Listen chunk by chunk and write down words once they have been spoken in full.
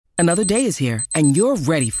Another day is here, and you're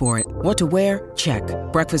ready for it. What to wear? Check.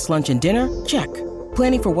 Breakfast, lunch, and dinner? Check.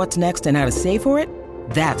 Planning for what's next and how to save for it?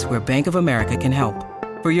 That's where Bank of America can help.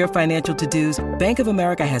 For your financial to-dos, Bank of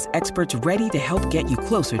America has experts ready to help get you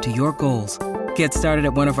closer to your goals. Get started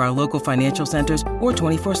at one of our local financial centers or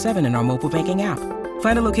 24/7 in our mobile banking app.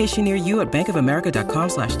 Find a location near you at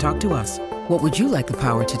bankofamerica.com/talktous. What would you like the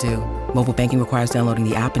power to do? Mobile banking requires downloading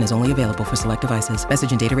the app and is only available for select devices.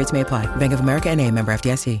 Message and data rates may apply. Bank of America N.A., member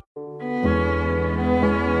FDIC.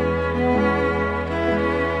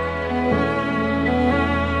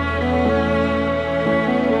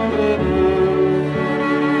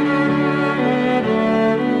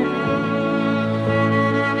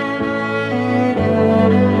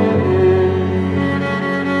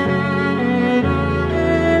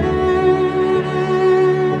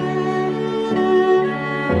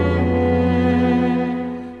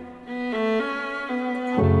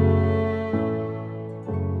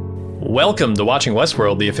 Welcome to Watching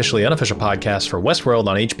Westworld, the officially unofficial podcast for Westworld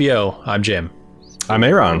on HBO. I'm Jim. I'm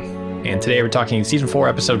Aaron. And today we're talking Season 4,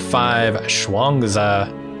 Episode 5, Shuangzi.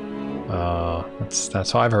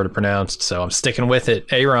 That's how I've heard it pronounced, so I'm sticking with it.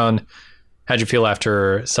 Aaron, how'd you feel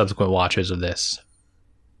after subsequent watches of this?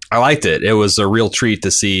 I liked it. It was a real treat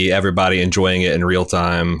to see everybody enjoying it in real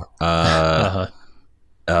time.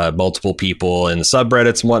 Multiple people in the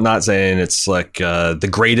subreddits and whatnot saying it's like the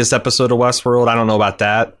greatest episode of Westworld. I don't know about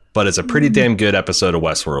that, but it's a pretty damn good episode of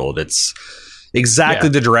Westworld. It's exactly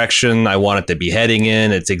the direction I want it to be heading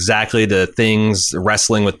in. It's exactly the things,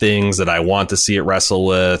 wrestling with things that I want to see it wrestle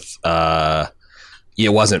with. It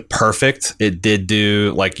wasn't perfect. It did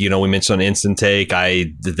do, like, we mentioned on Instant Take,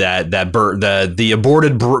 the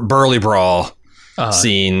aborted Burly Brawl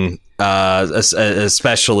scene,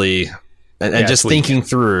 especially, and just thinking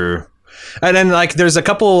through. And then, like, there's a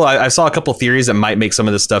couple, I saw a couple theories that might make some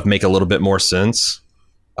of this stuff make a little bit more sense.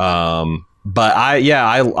 But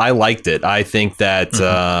I liked it. I think that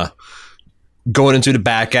going into the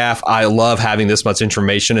back half, I love having this much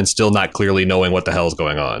information and still not clearly knowing what the hell is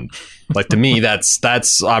going on. Like, to me,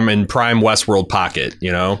 that's I'm in prime Westworld pocket, but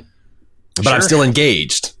sure. I'm still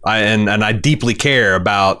engaged. And I deeply care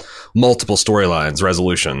about multiple storylines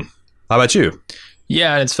resolution. How about you?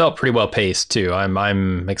 Yeah, and it's felt pretty well paced too.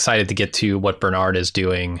 I'm excited to get to what Bernard is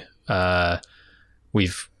doing. We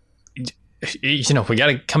got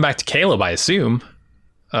to come back to Caleb, I assume,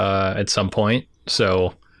 at some point.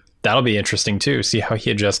 So that'll be interesting too. See how he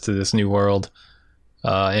adjusts to this new world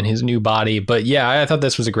and his new body. But yeah, I thought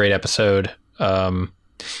this was a great episode,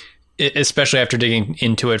 especially after digging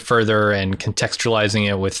into it further and contextualizing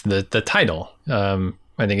it with the title. I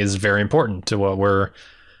think is very important to what we're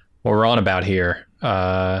on about here.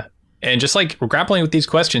 And just like we're grappling with these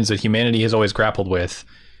questions that humanity has always grappled with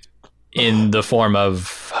in the form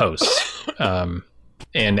of hosts.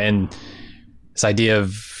 And this idea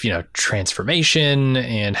of, transformation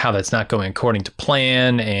and how that's not going according to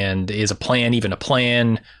plan, and is a plan even a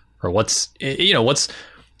plan, or I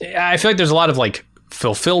feel like there's a lot of like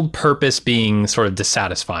fulfilled purpose being sort of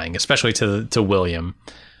dissatisfying, especially to William.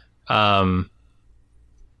 And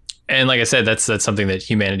like I said, that's something that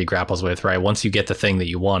humanity grapples with, right? Once you get the thing that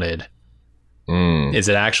you wanted, is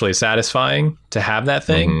it actually satisfying to have that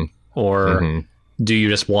thing? Or do you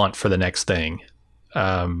just want for the next thing?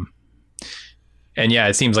 And yeah,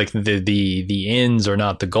 it seems like the ends are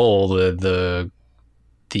not the goal. The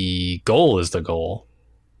goal is the goal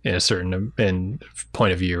in a certain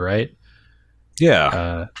point of view, right?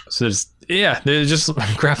 Yeah. So there's just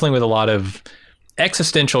grappling with a lot of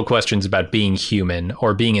existential questions about being human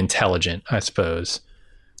or being intelligent, I suppose.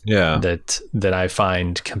 Yeah. That I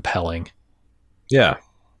find compelling. Yeah.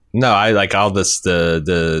 No, I like all this.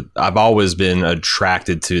 I've always been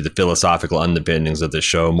attracted to the philosophical underpinnings of the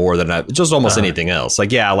show more than just almost anything else.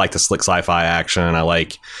 Like, I like the slick sci-fi action. I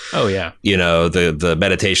like, the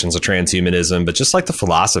meditations of transhumanism, but just like the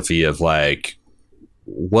philosophy of like,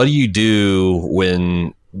 what do you do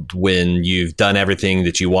when you've done everything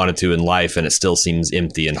that you wanted to in life and it still seems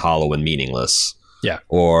empty and hollow and meaningless? Yeah.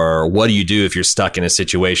 Or what do you do if you're stuck in a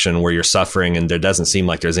situation where you're suffering and there doesn't seem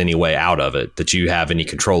like there's any way out of it that you have any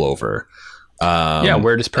control over?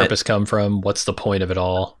 Where does purpose come from? What's the point of it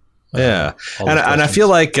all? And I feel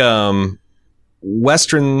like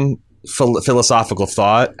Western philosophical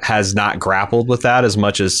thought has not grappled with that as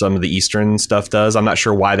much as some of the Eastern stuff does. I'm not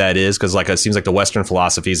sure why that is, because like it seems like the Western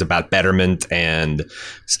philosophy is about betterment and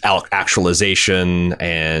actualization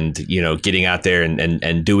and getting out there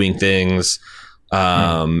and doing things.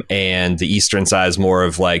 And the Eastern side is more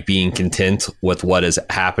of like being content with what is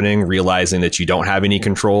happening, realizing that you don't have any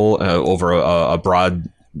control over a broad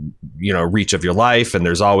reach of your life, and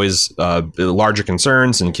there's always larger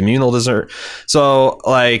concerns and communal desert. So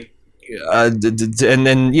like, and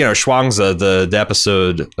then Shuangzi, the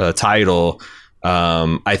episode title,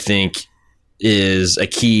 I think is a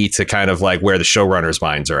key to kind of like where the showrunners'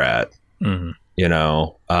 minds are at. Mm-hmm.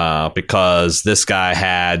 Because this guy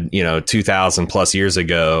had, 2000 plus years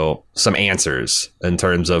ago, some answers in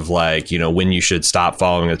terms of like, when you should stop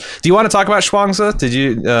following it. Do you want to talk about Shuangzi? Did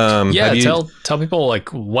you? Tell people like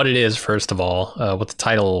what it is, first of all, what the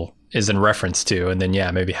title is in reference to, and then,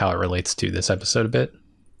 maybe how it relates to this episode a bit.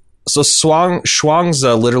 So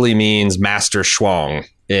Shuangzi literally means Master Shuang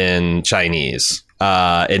in Chinese.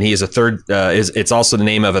 And he is it's also the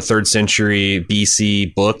name of a 3rd century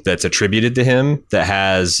BC book that's attributed to him that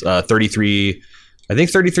has 33,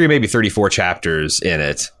 maybe 34 chapters in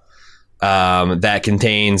it. That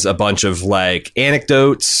contains a bunch of like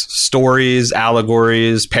anecdotes, stories,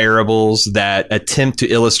 allegories, parables that attempt to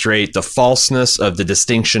illustrate the falseness of the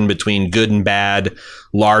distinction between good and bad,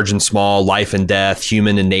 large and small, life and death,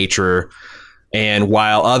 human and nature. And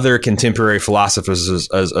while other contemporary philosophers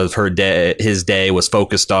of his day was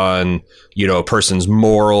focused on, a person's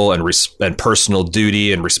moral and personal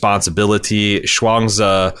duty and responsibility,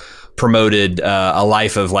 Shuangzi promoted a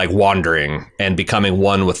life of like wandering and becoming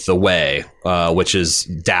one with the way, which is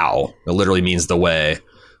Tao. It literally means the way,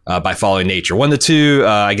 by following nature. One of the two,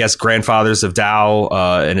 I guess, grandfathers of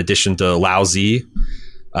Tao, in addition to Laozi.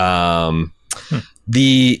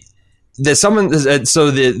 There's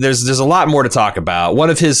a lot more to talk about. One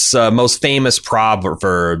of his most famous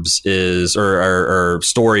proverbs or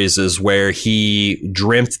stories is where he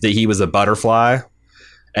dreamt that he was a butterfly,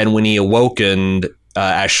 and when he awokened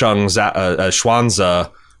as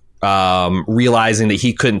Shuangzi, realizing that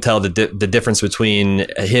he couldn't tell the difference between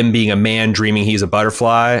him being a man dreaming he's a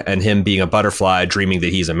butterfly and him being a butterfly dreaming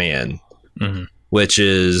that he's a man, which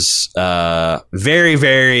is very,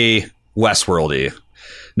 very Westworldy.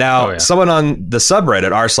 Now, someone on the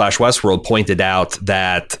subreddit r/Westworld pointed out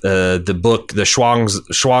that the book, the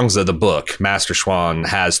Shuangzi, the book, Master Shuang,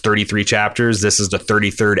 has 33 chapters. This is the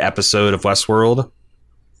 33rd episode of Westworld,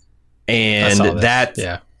 and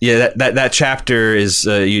that chapter is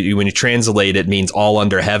when you translate it, means all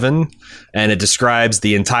under heaven, and it describes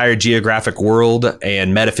the entire geographic world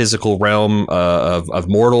and metaphysical realm of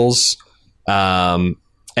mortals.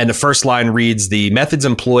 And the first line reads, "The methods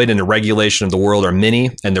employed in the regulation of the world are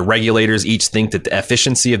many, and the regulators each think that the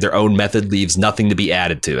efficiency of their own method leaves nothing to be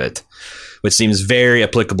added to it," which seems very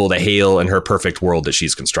applicable to Hale and her perfect world that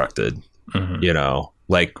she's constructed.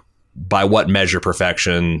 Like, by what measure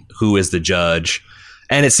perfection? Who is the judge?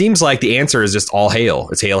 And it seems like the answer is just all Hale.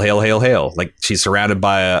 It's Hale, Hale, Hale, Hale. Like, she's surrounded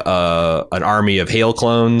by an army of Hale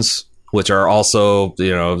clones, which are also,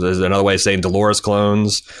 there's another way of saying Dolores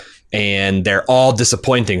clones. And they're all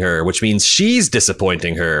disappointing her, which means she's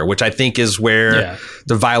disappointing her, which I think is where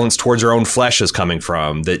the violence towards her own flesh is coming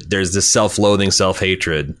from. That there's this self-loathing,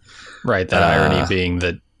 self-hatred. Right. That irony being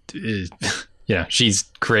that, she's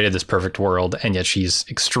created this perfect world, and yet she's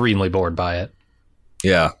extremely bored by it.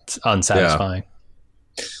 Yeah. It's unsatisfying.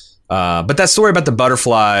 But that story about the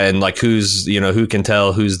butterfly and like who's, who can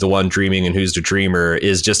tell who's the one dreaming and who's the dreamer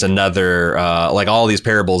is just another, like all these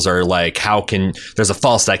parables are like, there's a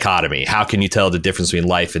false dichotomy. How can you tell the difference between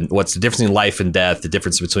what's the difference between life and death, the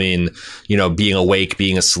difference between, being awake,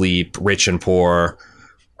 being asleep, rich and poor.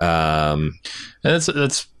 And that's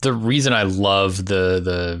the reason I love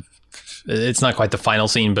it's not quite the final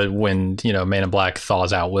scene, but when, Man in Black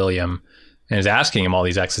thaws out William and is asking him all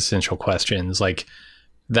these existential questions, like,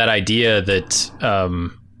 that idea that,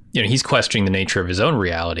 he's questioning the nature of his own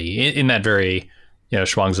reality in that very,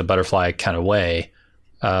 Shuangzi butterfly kind of way.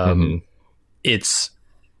 William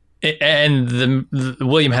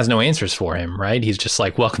has no answers for him, right? He's just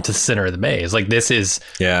like, welcome to the center of the maze. Like, this is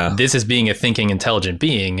being a thinking, intelligent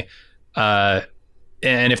being. And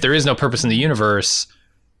if there is no purpose in the universe,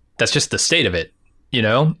 that's just the state of it,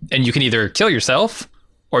 and you can either kill yourself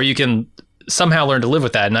or you can somehow learn to live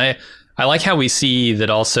with that. And I like how we see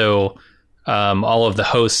that also all of the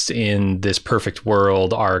hosts in this perfect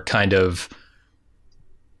world are kind of,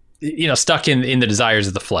 stuck in the desires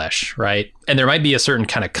of the flesh, right? And there might be a certain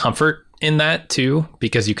kind of comfort in that too,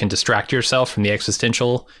 because you can distract yourself from the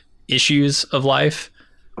existential issues of life.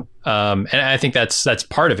 And I think that's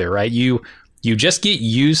part of it, right? You just get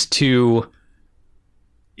used to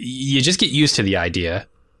the idea,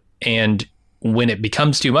 and when it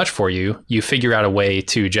becomes too much for you, you figure out a way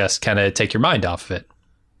to just kind of take your mind off of it.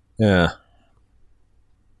 Yeah.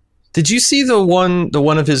 Did you see the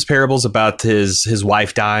one of his parables about his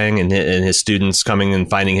wife dying and his students coming and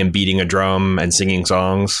finding him beating a drum and singing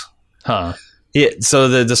songs? Huh. So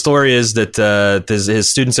the story is that his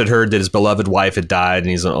students had heard that his beloved wife had died, and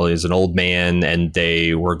he's an old man, and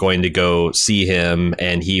they were going to go see him,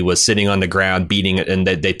 and he was sitting on the ground beating it, and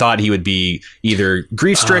they thought he would be either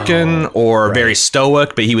grief stricken or very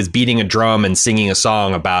stoic, but he was beating a drum and singing a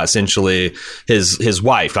song about essentially his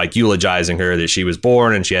wife, like eulogizing her, that she was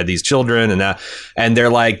born and she had these children, and they're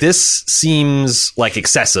like, this seems like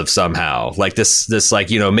excessive somehow, like this like,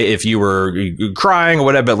 you know, if you were crying or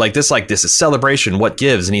whatever, but like this is celebration. What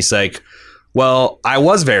gives? And he's like, well, I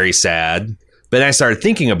was very sad, but then I started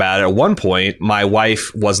thinking about it. At one point, my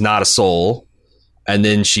wife was not a soul, and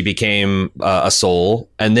then she became a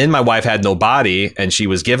soul, and then my wife had no body, and she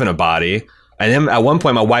was given a body, and then at one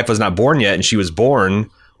point, my wife was not born yet, and she was born,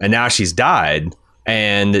 and now she's died.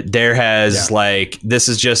 And there has like, this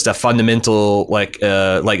is just a fundamental like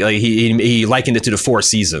he likened it to the four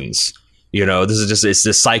seasons. You know, this is just, it's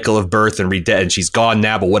this cycle of birth and death, and she's gone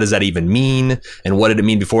now, but what does that even mean? And what did it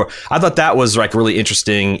mean before? I thought that was like really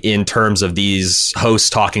interesting in terms of these hosts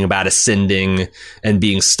talking about ascending and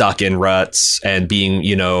being stuck in ruts and being,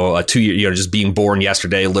 you know, just being born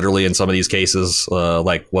yesterday, literally in some of these cases,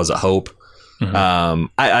 like was a hope.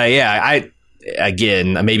 Mm-hmm.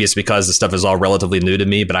 Again, maybe it's because the stuff is all relatively new to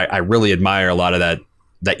me, but I really admire a lot of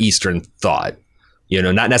that Eastern thought. You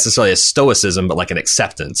know, not necessarily a stoicism, but like an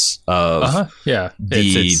acceptance of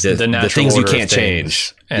the things you can't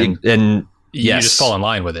change. And you just fall in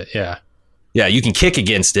line with it. Yeah. Yeah, you can kick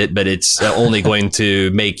against it, but it's only going to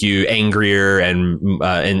make you angrier and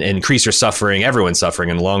increase your suffering, everyone's suffering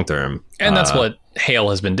in the long term. And that's what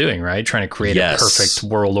Hale has been doing, right? Trying to create a perfect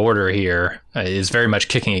world order here is very much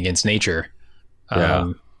kicking against nature.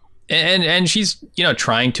 And she's, you know,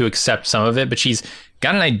 trying to accept some of it, but she's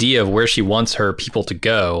got an idea of where she wants her people to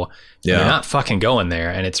go. Yeah. They're not fucking going there,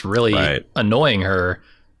 and it's really annoying her,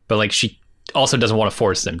 but like she also doesn't want to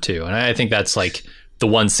force them to. And I think that's like the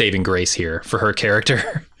one saving grace here for her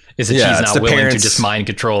character is that she's not willing to just mind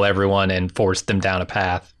control everyone and force them down a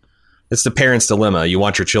path. It's the parent's dilemma. You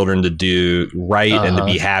want your children to do right and to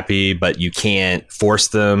be happy, but you can't force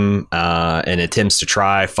them, and attempts to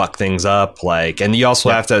try fuck things up. Like, and you also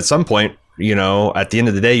have to, at some point, you know, at the end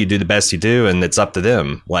of the day, you do the best you do, and it's up to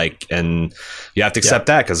them. Like, and you have to accept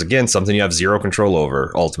that, because again, something you have zero control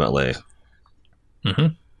over ultimately. Mm-hmm.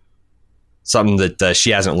 Something that she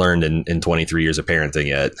hasn't learned in 23 years of parenting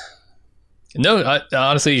yet. No,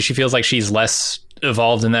 honestly, she feels like she's less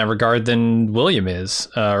evolved in that regard than William is,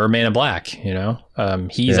 or Man in Black. You know,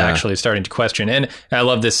 he's actually starting to question. And I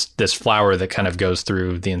love this flower that kind of goes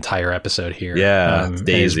through the entire episode here. Yeah,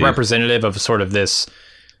 is representative of sort of this,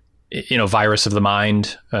 you know, virus of the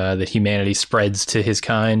mind that humanity spreads to his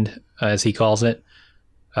kind, as he calls it.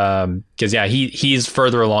 Because he's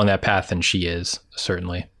further along that path than she is,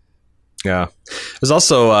 certainly. Yeah. There's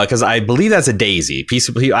also, because I believe that's a daisy.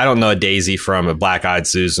 I don't know a daisy from a black-eyed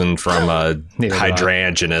Susan, from a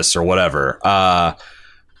hydrangeas or whatever. But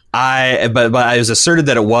I was asserted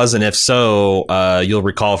that it was, and if so, you'll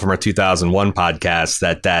recall from our 2001 podcast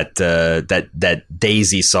that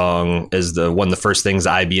Daisy song is one of the first things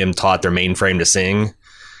IBM taught their mainframe to sing.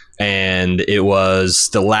 And it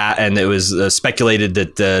was and it was speculated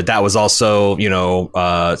that that was also, you know,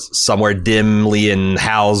 somewhere dimly in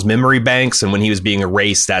Hal's memory banks. And when he was being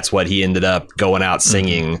erased, that's what he ended up going out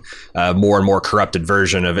singing, more and more corrupted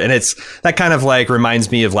version of it. And that kind of like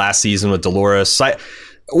reminds me of last season with Dolores.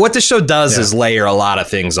 What the show does is layer a lot of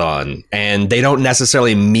things on, and they don't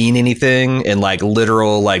necessarily mean anything in like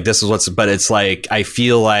literal, like this is but it's like, I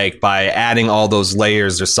feel like by adding all those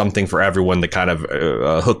layers, there's something for everyone to kind of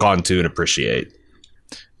hook onto and appreciate.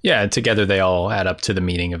 Yeah. Together they all add up to the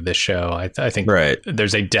meaning of this show. I think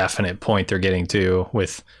there's a definite point they're getting to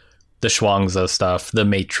with the Schwangza stuff, the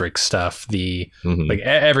Matrix stuff, like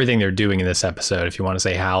everything they're doing in this episode. If you want to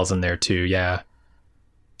say Hal's in there too. Yeah.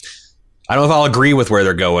 I don't know if I'll agree with where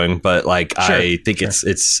they're going, but like, I think it's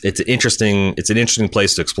an interesting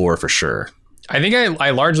place to explore for sure. I think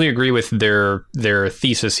I largely agree with their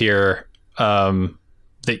thesis here,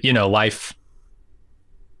 that, you know, life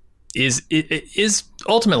is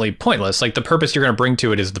ultimately pointless. Like the purpose you're going to bring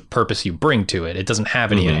to it is the purpose you bring to it. It doesn't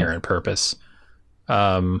have any inherent purpose.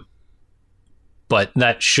 But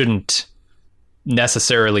that shouldn't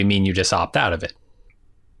necessarily mean you just opt out of it.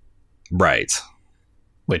 Right.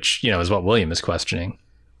 Which, you know, is what William is questioning.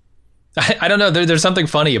 I don't know. There's something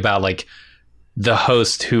funny about like the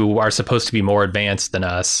hosts who are supposed to be more advanced than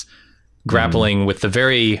us grappling with the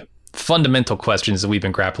very fundamental questions that we've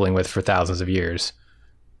been grappling with for thousands of years.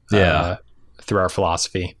 Through our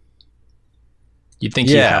philosophy. You'd think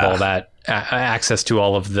he'd have all that access to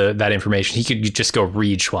all of that information. He could just go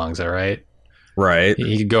read Schwangza, right? Right.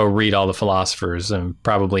 He could go read all the philosophers and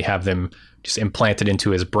probably have them just implanted into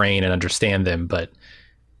his brain and understand them, but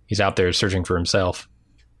he's out there searching for himself.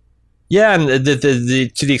 Yeah, and to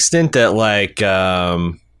the extent that like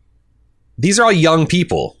these are all young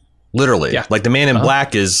people, literally. Yeah. Like the Man in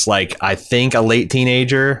Black is like, I think, a late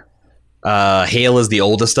teenager. Hale is the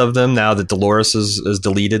oldest of them now that Dolores is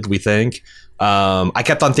deleted, we think. I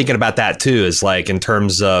kept on thinking about that too, is like in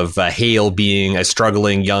terms of Hale being a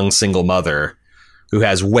struggling young single mother who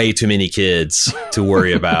has way too many kids to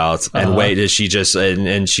worry about, and she just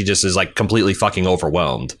is like completely fucking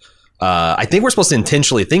overwhelmed. I think we're supposed to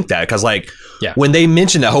intentionally think that because when they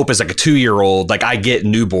mention that Hope is like a 2-year-old, like I get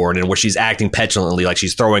newborn and where she's acting petulantly, like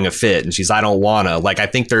she's throwing a fit and she's, I don't wanna, like, I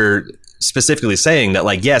think they're specifically saying that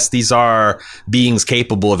like, yes, these are beings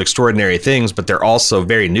capable of extraordinary things, but they're also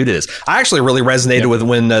very new to this. I actually really resonated with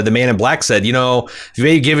when the Man in Black said, you know, if you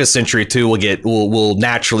maybe give it a century or two, we'll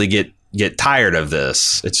naturally get tired of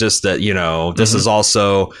this. It's just that, you know, this is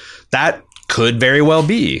also, that could very well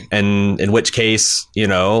be. And in which case, you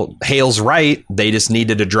know, Hale's right. They just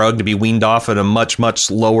needed a drug to be weaned off at a much,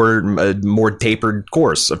 much lower, more tapered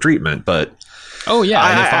course of treatment. But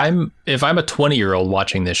if I'm a 20-year-old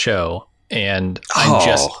watching this show and I'm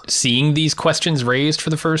just seeing these questions raised for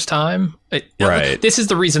the first time, this is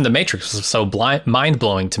the reason The Matrix was so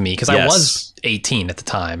mind-blowing to me, because I was 18 at the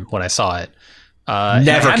time when I saw it.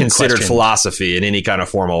 Never considered philosophy in any kind of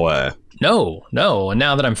formal way. No. And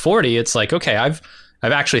now that I'm 40, it's like, okay, I've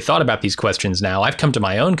actually thought about these questions now. I've come to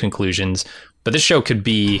my own conclusions, but this show could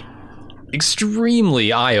be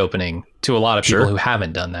extremely eye-opening to a lot of people who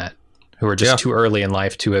haven't done that, who are just too early in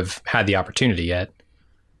life to have had the opportunity yet.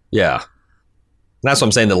 Yeah. That's what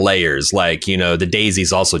I'm saying, the layers. Like, you know, the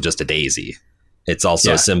daisy's also just a daisy. It's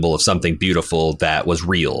also a symbol of something beautiful that was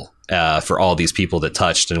real for all these people that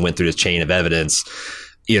touched and went through this chain of evidence.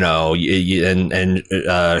 You know, and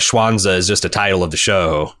Schwanza is just a title of the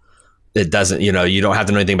show. It doesn't, you know, you don't have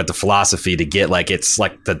to know anything about the philosophy to get, like, it's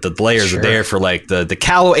like the layers are there for like the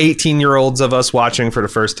callow 18-year-olds of us watching for the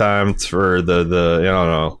first time, for the I don't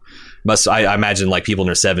know. I imagine like people in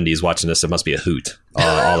their 70s watching this, it must be a hoot.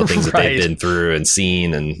 All the things that they've been through and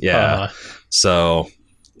seen, and so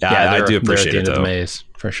I do appreciate it though. They're at the end of the maze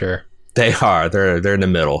for sure. They are. They're in the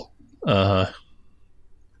middle.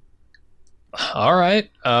 All right.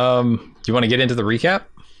 You want to get into the recap?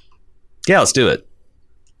 Yeah, let's do it.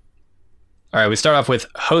 All right. We start off with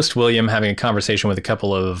host William having a conversation with a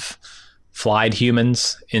couple of flied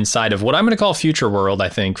humans inside of what I'm going to call Future World, I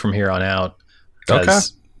think, from here on out.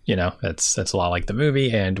 Because, you know, that's a lot like the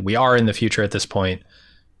movie, and we are in the future at this point,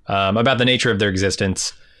 about the nature of their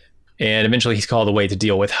existence. And eventually he's called away to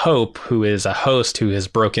deal with Hope, who is a host who has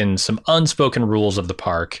broken some unspoken rules of the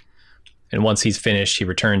park. And once he's finished, he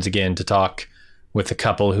returns again to talk with the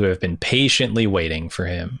couple who have been patiently waiting for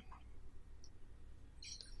him.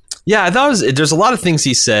 Yeah, there's a lot of things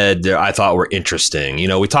he said that I thought were interesting. You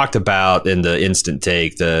know, we talked about in the instant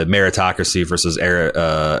take the meritocracy versus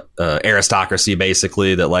aristocracy,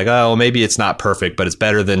 basically, that like, oh, maybe it's not perfect, but it's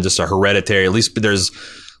better than just a hereditary. At least there's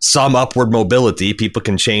some upward mobility. People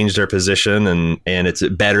can change their position and it's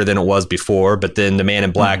better than it was before. But then the Man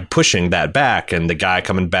in Black pushing that back, and the guy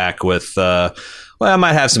coming back with, well, I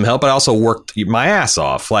might have some help, but I also worked my ass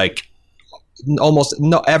off. Like almost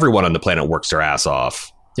everyone on the planet works their ass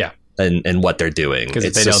off. Yeah. And what they're doing. Because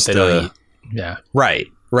if they don't eat. Yeah. Right.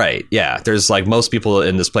 Yeah. There's like most people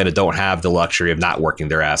in this planet don't have the luxury of not working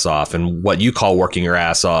their ass off. And what you call working your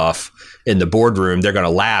ass off in the boardroom, they're going to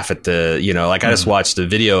laugh at the, you know, like I just watched a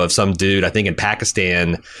video of some dude, I think in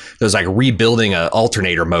Pakistan, that was like rebuilding an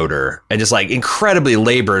alternator motor, and just like incredibly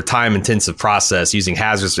time intensive process using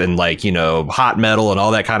hazards and like, you know, hot metal and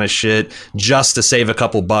all that kind of shit just to save a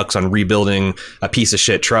couple bucks on rebuilding a piece of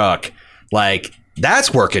shit truck. Like,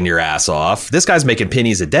 that's working your ass off. This guy's making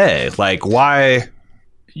pennies a day. Like, why?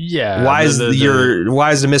 Yeah. Why is the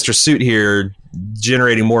Mr. Suit here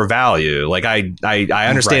generating more value? Like, I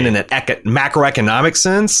understand in an macroeconomic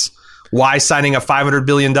sense why signing a $500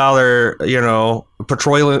 billion, you know,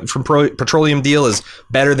 petroleum deal is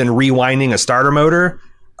better than rewinding a starter motor.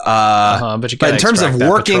 But in terms of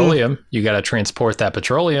working petroleum, you got to transport that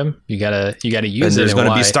petroleum. You got to use it. And there's going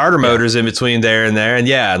to be starter motors in between there and there.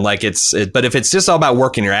 And like but if it's just all about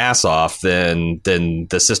working your ass off, then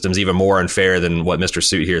the system's even more unfair than what Mr.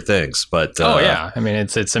 Suit here thinks. But I mean,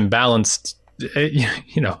 it's imbalanced.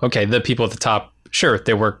 You know, okay, the people at the top, sure,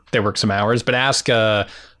 they work some hours, but ask a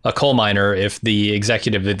coal miner if the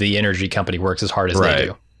executive of the energy company works as hard as they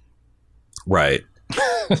do. Right.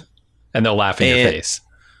 And they'll laugh in your face.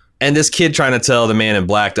 And this kid trying to tell the man in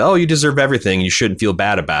black, oh, you deserve everything. You shouldn't feel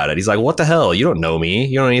bad about it. He's like, what the hell? You don't know me.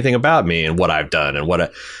 You don't know anything about me and what I've done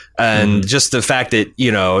and just the fact that,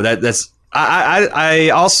 that's. I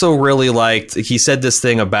also really liked, he said this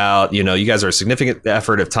thing about, you guys are a significant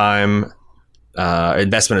effort of time,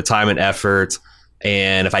 investment of time and effort.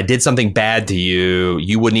 And if I did something bad to you,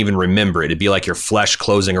 you wouldn't even remember it. It'd be like your flesh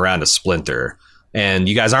closing around a splinter. And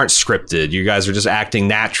you guys aren't scripted. You guys are just acting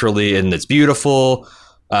naturally, and it's beautiful.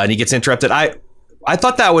 And he gets interrupted. I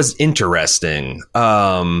thought that was interesting.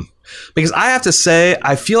 Because I have to say,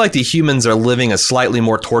 I feel like the humans are living a slightly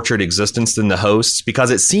more tortured existence than the hosts,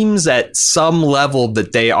 because it seems at some level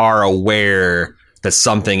that they are aware that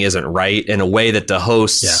something isn't right in a way that the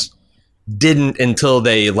hosts didn't until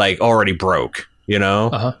they already broke, and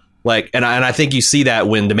I think you see that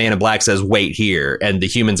when the man in black says, wait here, and the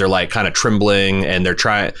humans are kind of trembling, and they're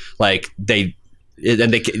trying I don't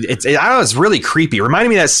know, it's really creepy. It reminded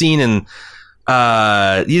me of that scene in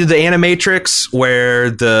either the Animatrix,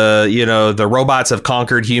 where the robots have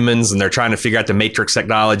conquered humans and they're trying to figure out the Matrix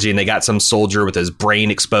technology, and they got some soldier with his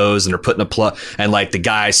brain exposed and they're putting a plug, and the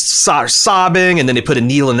guy's sobbing, and then they put a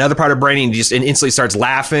needle in another part of the brain, and he just instantly starts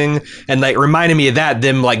laughing, and reminded me of that,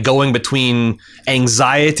 them going between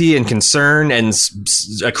anxiety and concern and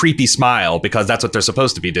a creepy smile, because that's what they're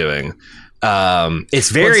supposed to be doing.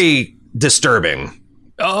 It's very disturbing.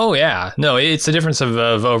 Oh, yeah. No, it's the difference of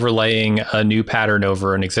overlaying a new pattern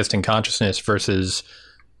over an existing consciousness versus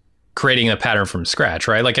creating a pattern from scratch,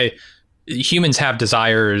 right? Humans have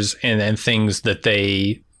desires and things that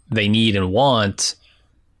they need and want,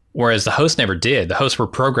 whereas the hosts never did. The hosts were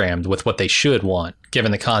programmed with what they should want,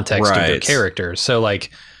 given the context of their characters. So,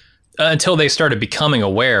 until they started becoming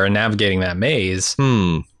aware and navigating that maze,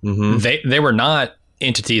 they were not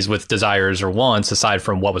entities with desires or wants aside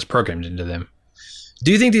from what was programmed into them.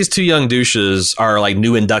 Do you think these two young douches are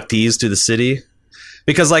new inductees to the city?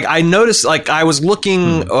 Because I noticed, I was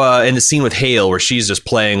looking in the scene with Hale where she's just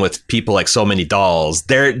playing with people like so many dolls.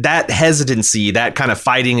 That hesitancy, that kind of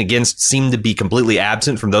fighting against, seemed to be completely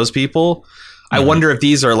absent from those people. I wonder if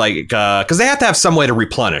these are because they have to have some way to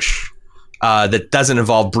replenish that doesn't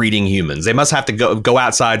involve breeding humans. They must have to go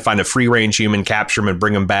outside, find a free range human, capture them, and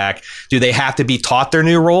bring them back. Do they have to be taught their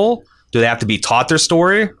new role? Do they have to be taught their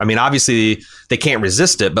story? I mean, obviously they can't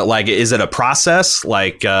resist it, but is it a process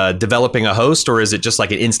developing a host, or is it just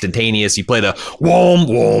an instantaneous, you play the whom,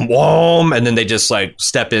 whom, whom, and then they just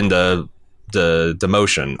step into the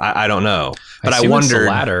motion? I don't know. But I wonder. The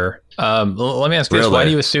latter. Let me ask you this. Why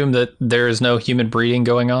do you assume that there is no human breeding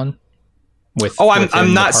going on?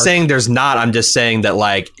 I'm not saying there's not. I'm just saying that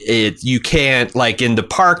you can't, in the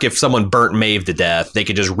park, if someone burnt Maeve to death, they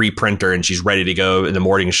could just reprint her and she's ready to go in the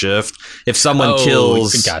morning shift. If someone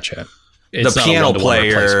kills the piano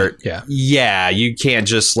player, you can't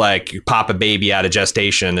just pop a baby out of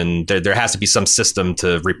gestation, and there has to be some system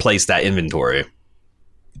to replace that inventory.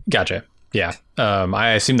 Gotcha. Yeah. I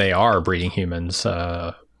assume they are breeding humans.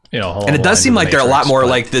 And it does seem like they're a lot more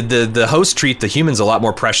the hosts treat the humans a lot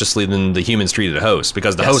more preciously than the humans treated the hosts,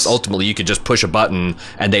 because the hosts, ultimately, you could just push a button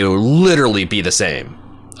and they would literally be the same.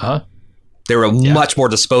 They were much more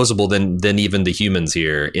disposable than even the humans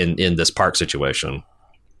here in this park situation.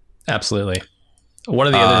 Absolutely. One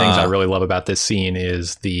of the other things I really love about this scene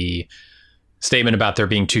is the statement about there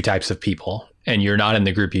being two types of people, and you're not in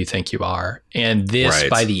the group you think you are. And this,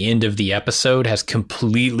 by the end of the episode, has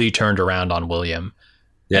completely turned around on William.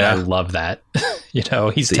 Yeah, and I love that.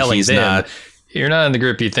 He's telling them, you're not in the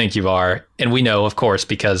group you think you are. And we know, of course,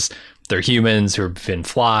 because they're humans who have been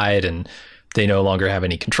flied and they no longer have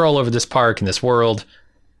any control over this park and this world.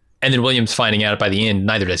 And then William's finding out by the end,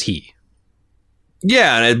 neither does he.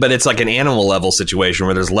 Yeah, but it's an animal level situation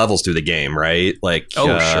where there's levels to the game, right?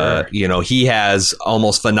 Sure. He has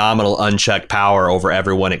almost phenomenal unchecked power over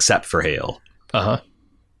everyone except for Hale.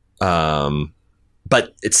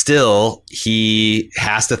 But it's still, he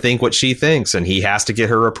has to think what she thinks, and he has to get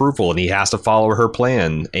her approval, and he has to follow her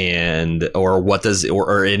plan. And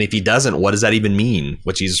if he doesn't, what does that even mean?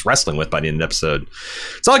 Which he's wrestling with by the end of the episode.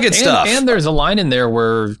 It's all good stuff. And there's a line in there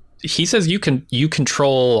where he says, you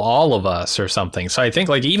control all of us or something. So I think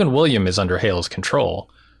even William is under Hale's control.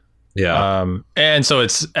 Yeah. And so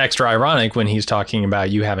it's extra ironic when he's talking about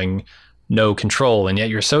you having no control, and yet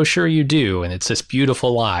you're so sure you do. And it's this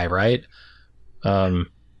beautiful lie, right? A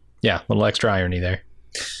little extra irony there.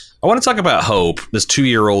 I want to talk about Hope, this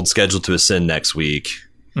 2-year-old scheduled to ascend next week.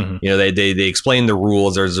 They explain the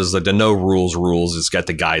rules. There's just the no rules. It's got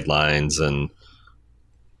the guidelines, and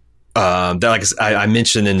I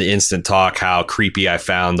mentioned in the instant talk how creepy I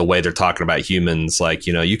found the way they're talking about humans.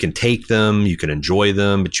 You can take them, you can enjoy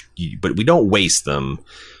them, but we don't waste them.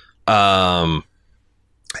 And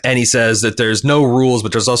he says that there's no rules,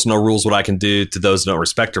 but there's also no rules what I can do to those who don't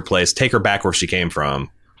respect her place. Take her back where she came from.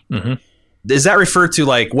 Mm-hmm. Is that referred to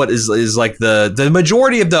like what is like the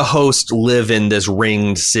majority of the hosts live in this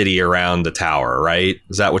ringed city around the tower, right?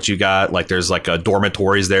 Is that what you got? Like there's like a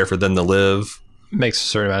dormitories there for them to live? Makes a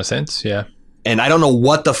certain amount of sense, yeah. And I don't know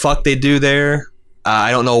what the fuck they do there. I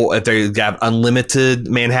don't know if they have unlimited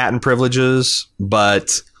Manhattan privileges,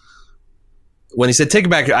 but when he said take it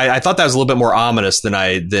back, I thought that was a little bit more ominous than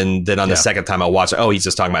on the second time I watched it. Oh, he's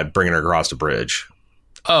just talking about bringing her across the bridge.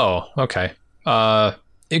 Oh, okay.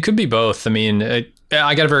 It could be both. I mean,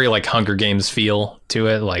 I got a very like Hunger Games feel to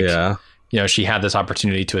it. Like, you know, she had this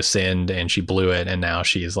opportunity to ascend and she blew it. And now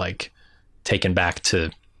she's like taken back to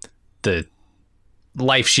the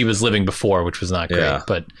life she was living before, which was not great. Yeah.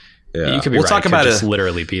 But you could be right. Talk about it. Just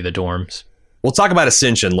literally be the dorms. We'll talk about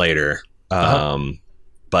Ascension later.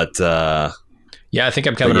 But yeah, I think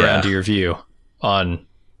I'm coming around to your view on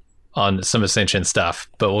some Ascension stuff,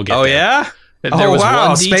 but we'll get there. Yeah? There was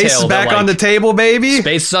one space is back on the table, baby.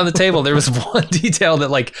 Space is on the table. There was one detail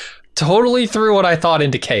that like totally threw what I thought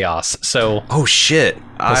into chaos. So shit.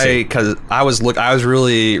 Because I was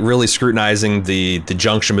really scrutinizing the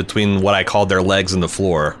junction between what I called their legs and the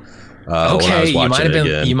floor. Okay,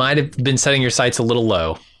 you might have been setting your sights a little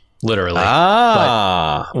low, literally.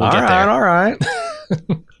 But we'll get there. All right.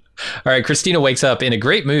 All right, Christina wakes up in a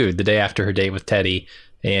great mood the day after her date with Teddy,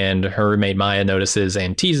 and her roommate Maya notices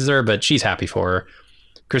and teases her, but she's happy for her.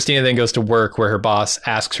 Christina then goes to work where her boss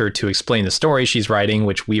asks her to explain the story she's writing,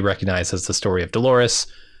 which we recognize as the story of Dolores,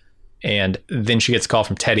 and then she gets a call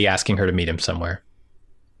from Teddy asking her to meet him somewhere.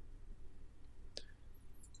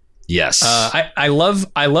 Yes. I love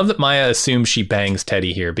that Maya assumes she bangs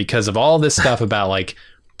Teddy here because of all this stuff about like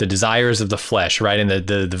the desires of the flesh, right? And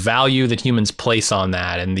the value that humans place on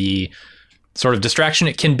that and the sort of distraction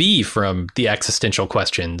it can be from the existential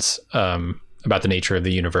questions about the nature of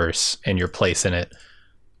the universe and your place in it.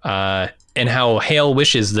 And how Hale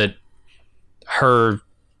wishes that her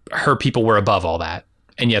people were above all that,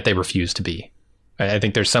 and yet they refuse to be. I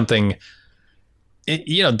think there's something,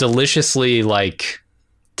 deliciously like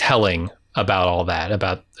telling about all that,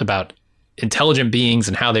 about intelligent beings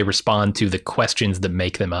and how they respond to the questions that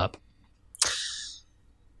make them up.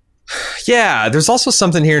 Yeah, there's also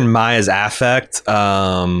something here in Maya's affect.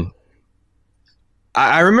 I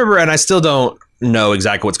remember, and I still don't know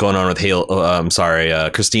exactly what's going on with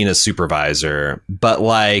Christina's supervisor. But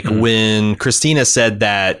like when Christina said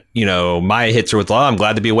that, Maya hits her with, I'm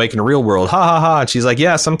glad to be awake in the real world. Ha ha ha. And she's like,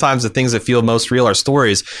 yeah, sometimes the things that feel most real are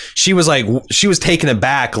stories. She was taken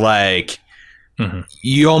aback. Like,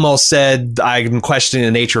 you almost said, I'm questioning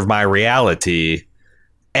the nature of my reality.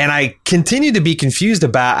 And I continue to be confused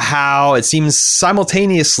about how it seems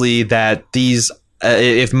simultaneously that these,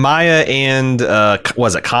 if Maya and,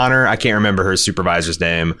 was it Connor? I can't remember her supervisor's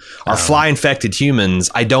name, are fly infected humans.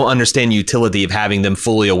 I don't understand the utility of having them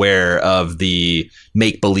fully aware of the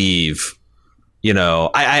make believe.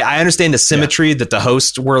 I understand the symmetry that the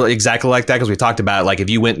hosts were exactly like that, because we talked about, like, if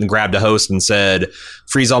you went and grabbed a host and said,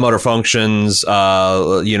 freeze all motor functions,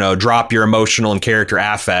 drop your emotional and character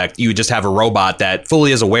affect, you would just have a robot that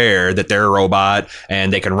fully is aware that they're a robot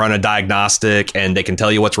and they can run a diagnostic and they can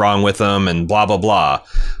tell you what's wrong with them and blah, blah, blah.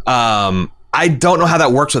 I don't know how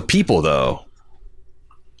that works with people, though.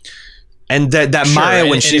 And that sure, Maya,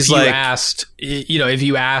 when she's like, if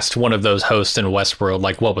you asked one of those hosts in Westworld,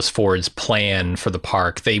 like, what was Ford's plan for the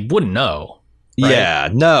park, they wouldn't know. Right? Yeah,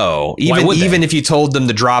 no. Even if you told them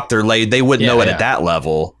to drop their load, they wouldn't know it at that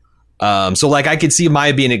level. So like, I could see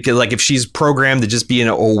Maya being like, if she's programmed to just be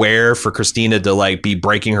aware for Christina to like be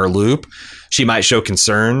breaking her loop, she might show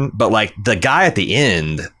concern. But like the guy at the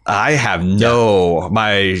end, I have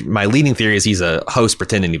my leading theory is he's a host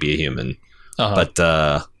pretending to be a human. But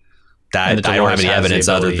I don't have any evidence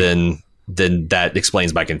other than that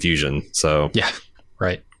explains my confusion. So yeah,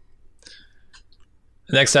 right.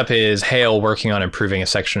 Next up is Hale working on improving a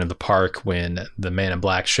section of the park when the Man in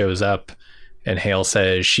Black shows up, and Hale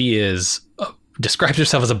says she describes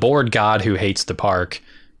herself as a bored god who hates the park,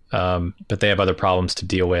 but they have other problems to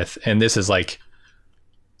deal with. And this is like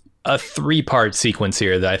a 3-part sequence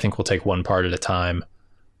here that I think we'll take one part at a time.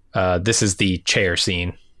 This is the chair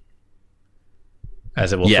scene,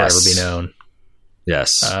 as it will forever be known.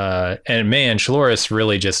 Yes. And man, Dolores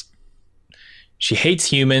really she hates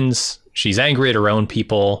humans. She's angry at her own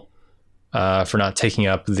people for not taking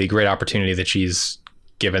up the great opportunity that she's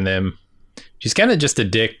given them. She's kind of just a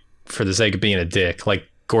dick for the sake of being a dick, like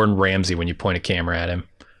Gordon Ramsay when you point a camera at him.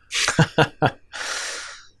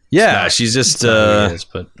 Yeah, she's just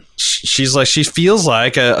she feels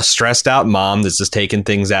like a stressed out mom that's just taking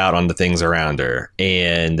things out on the things around her.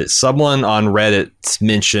 And someone on Reddit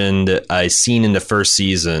mentioned a scene in the first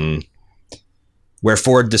season where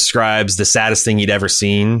Ford describes the saddest thing he'd ever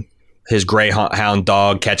seen. His greyhound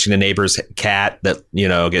dog catching the neighbor's cat that,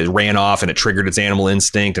 ran off, and it triggered its animal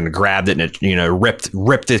instinct, and it grabbed it, and it,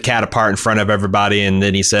 ripped the cat apart in front of everybody. And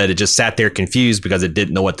then he said it just sat there confused because it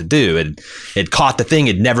didn't know what to do. It caught the thing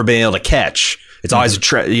it'd never been able to catch. It's always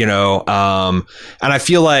and I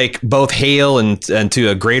feel like both Hale and to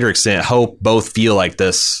a greater extent Hope both feel like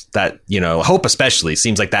this, that, Hope especially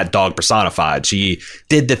seems like that dog personified. She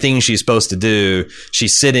did the thing she's supposed to do.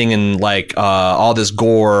 She's sitting in like all this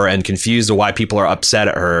gore and confused of why people are upset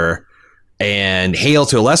at her. And Hale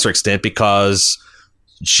to a lesser extent because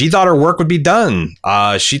she thought her work would be done.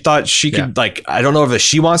 She thought she could, I don't know if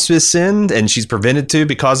she wants to ascend and she's prevented to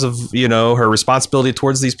because of, her responsibility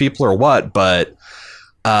towards these people or what. But,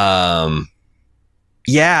 well,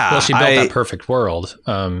 she built that perfect world.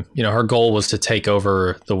 Her goal was to take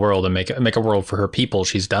over the world and make a world for her people.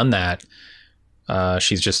 She's done that.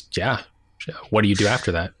 She's just, what do you do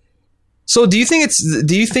after that? So do you think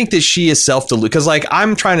that she is self-deluded? Because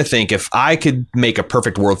I'm trying to think if I could make a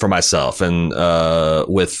perfect world for myself, and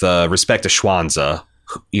with respect to Schwanza,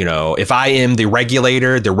 if I am the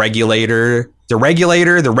regulator, the regulatee,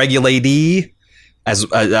 as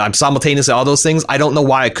I'm simultaneously all those things, I don't know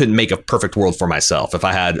why I couldn't make a perfect world for myself if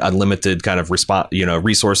I had unlimited kind of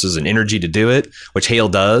resources and energy to do it, which Hale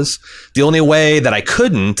does. The only way that I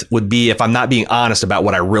couldn't would be if I'm not being honest about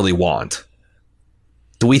what I really want.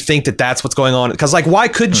 Do we think that that's what's going on? Because why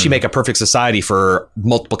couldn't she make a perfect society for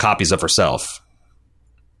multiple copies of herself?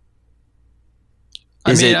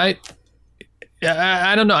 I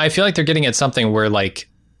don't know. I feel like they're getting at something where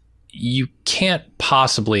you can't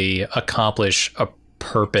possibly accomplish a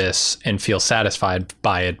purpose and feel satisfied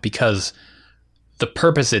by it, because the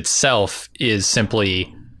purpose itself is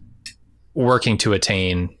simply working to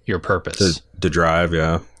attain your purpose. The drive,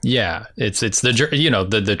 yeah. Yeah, it's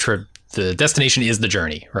the trip. The destination is the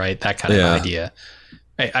journey, right? That kind of idea.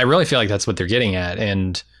 I really feel like that's what they're getting at.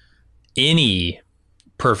 And any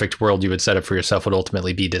perfect world you would set up for yourself would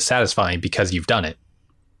ultimately be dissatisfying because you've done it.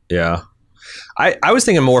 Yeah. I was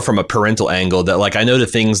thinking more from a parental angle that I know the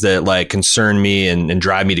things that concern me and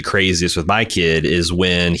drive me to craziest with my kid is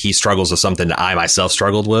when he struggles with something that I myself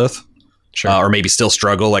struggled with. Sure. Or maybe still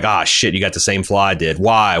struggle. Shit, you got the same flaw I did.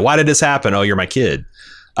 Why did this happen? Oh, you're my kid.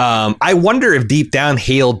 I wonder if deep down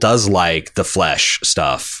Hale does like the flesh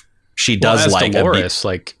stuff. She does like Dolores,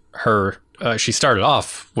 she started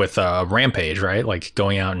off with a rampage, right?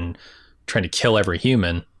 Going out and trying to kill every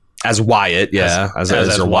human. As Wyatt, yeah. As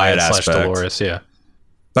her Wyatt aspect. Dolores, yeah.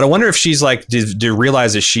 But I wonder if she's do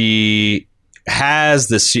realize that she has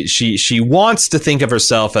this, she wants to think of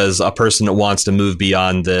herself as a person that wants to move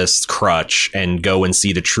beyond this crutch and go and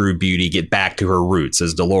see the true beauty, get back to her roots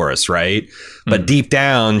as Dolores, right? But deep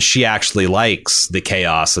down, she actually likes the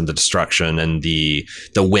chaos and the destruction and the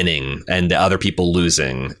winning and the other people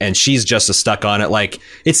losing. And she's just as stuck on it.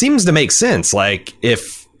 It seems to make sense.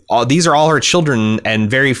 If these are all her children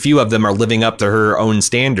and very few of them are living up to her own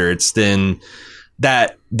standards, then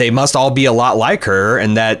that they must all be a lot like her,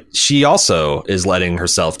 and that she also is letting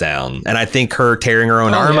herself down. And I think her tearing her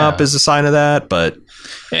own arm up is a sign of that. But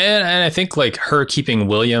and I think her keeping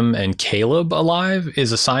William and Caleb alive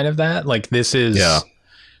is a sign of that. This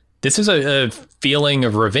is a feeling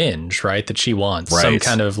of revenge, right? That she wants some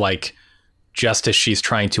kind of justice she's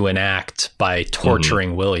trying to enact by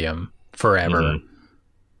torturing William forever.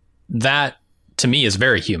 That to me is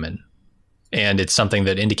very human. And it's something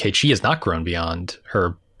that indicates she has not grown beyond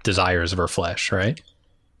her desires of her flesh, right?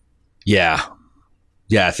 Yeah.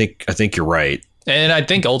 Yeah, I think you're right. And I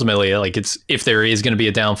think ultimately, it's, if there is going to be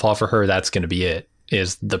a downfall for her, that's going to be it.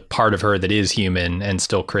 Is the part of her that is human and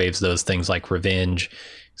still craves those things like revenge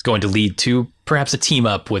is going to lead to perhaps a team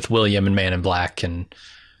up with William and Man in Black and,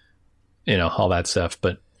 all that stuff.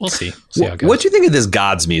 But we'll see. See how it goes. What do you think of this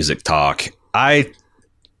God's music talk? I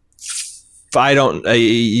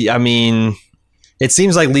mean, it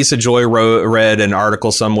seems like Lisa Joy read an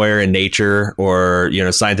article somewhere in Nature or,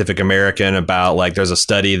 Scientific American about there's a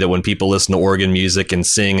study that when people listen to organ music and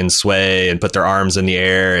sing and sway and put their arms in the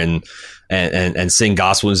air and sing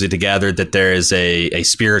gospel music together, that there is a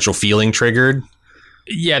spiritual feeling triggered.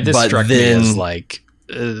 Yeah, this struck me as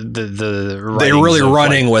they're really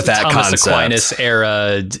running with that Thomas concept. Aquinas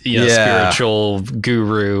era, spiritual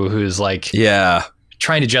guru who's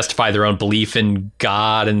trying to justify their own belief in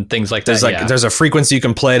God and things like that. There's a frequency you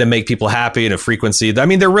can play to make people happy, and a frequency. I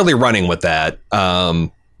mean, they're really running with that.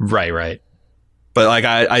 Right. But like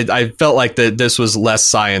I felt like that this was less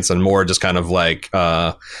science and more just kind of like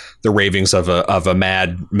the ravings of a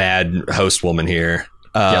mad host woman here.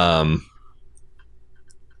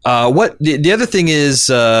 What the other thing is,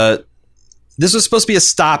 this was supposed to be a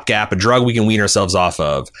stopgap, a drug we can wean ourselves off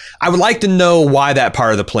of. I would like to know why that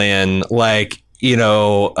part of the plan, like, you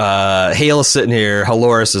know, Hale is sitting here,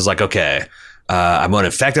 Halloris is like, okay, I'm going to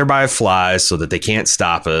infect everybody with flies so that they can't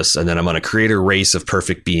stop us, and then I'm going to create a race of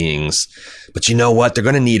perfect beings. But you know what? They're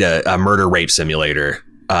going to need a murder rape simulator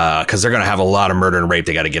because they're going to have a lot of murder and rape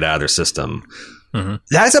they got to get out of their system. Mm-hmm.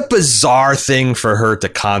 That's a bizarre thing for her to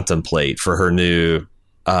contemplate for her new...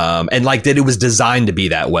 and like that it was designed to be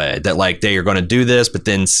that way, that like they are going to do this but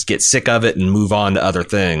then get sick of it and move on to other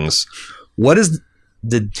things. What is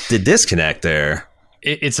the disconnect there?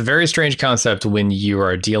 It's a very strange concept when you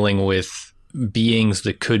are dealing with beings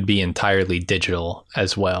that could be entirely digital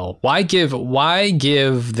as well. Why give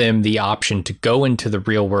them the option to go into the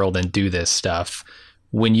real world and do this stuff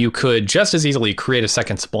when you could just as easily create a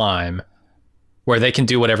second Sublime where they can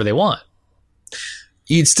do whatever they want?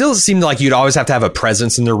 You'd still seem like you'd always have to have a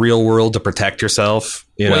presence in the real world to protect yourself.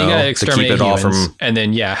 You gotta exterminate to keep it all and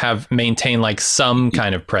then maintain like some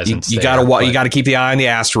kind of presence. You gotta keep the eye on the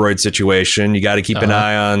asteroid situation. You gotta keep an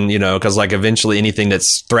eye on, because like eventually anything that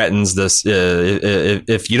threatens this,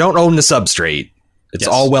 if you don't own the substrate, it's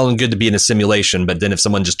all well and good to be in a simulation, but then if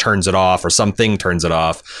someone just turns it off or something turns it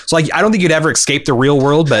off, so like I don't think you'd ever escape the real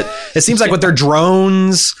world. But it seems like with their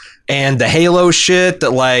drones and the Halo shit,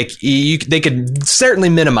 that like they could certainly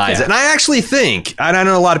minimize it. And I actually think, and I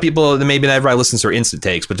know a lot of people, maybe not everybody listens to her instant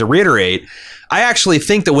takes, but to reiterate, I actually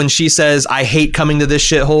think that when she says I hate coming to this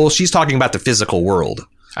shithole, she's talking about the physical world.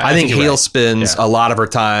 I think Hale spends a lot of her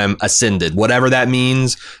time ascended, whatever that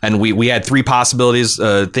means. And we had three possibilities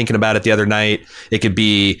thinking about it the other night. It could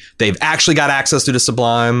be they've actually got access to the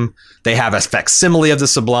Sublime. They have a facsimile of the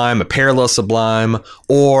Sublime, a parallel Sublime,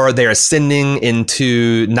 or they're ascending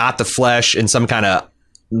into not the flesh in some kind of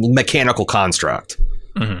mechanical construct.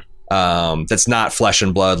 Mm-hmm. That's not flesh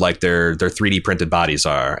and blood like their 3D printed bodies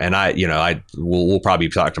are. And we'll probably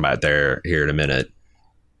be talking about it here in a minute.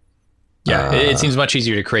 Yeah, it seems much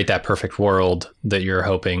easier to create that perfect world that you're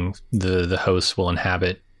hoping the hosts will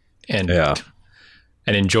inhabit and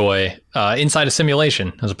enjoy inside a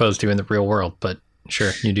simulation as opposed to in the real world. But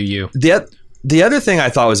sure, you do you. The other thing I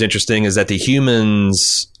thought was interesting is that the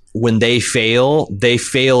humans, when they fail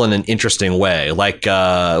in an interesting way. Like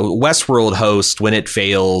Westworld host, when it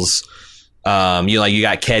fails... you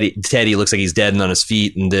got Teddy looks like he's dead and on his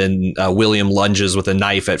feet, and then William lunges with a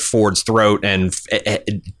knife at Ford's throat, and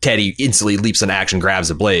Teddy instantly leaps into action, grabs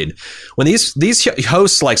a blade. When these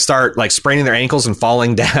hosts like start like spraining their ankles and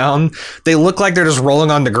falling down, they look like they're just rolling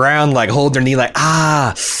on the ground, like hold their knee, like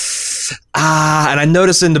and I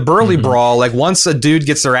noticed in the Burly Brawl, like once a dude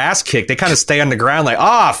gets their ass kicked, they kind of stay on the ground like,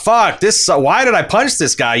 fuck this, why did I punch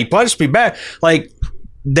this guy? He punched me back. Like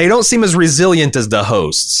they don't seem as resilient as the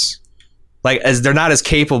hosts. Like, as they're not as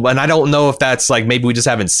capable, and I don't know if that's like maybe we just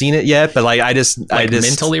haven't seen it yet, but like I just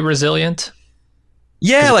mentally resilient.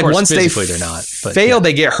 Yeah, like once they they're not, fail,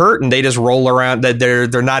 they get hurt and they just roll around. That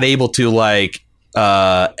they're not able to like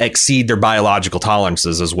exceed their biological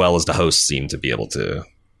tolerances as well as the hosts seem to be able to.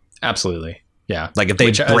 Absolutely, yeah. Like if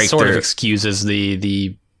they break sort of excuses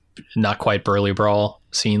the not quite Burly Brawl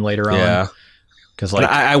scene later on. Yeah. Because like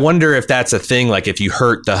I wonder if that's a thing, like if you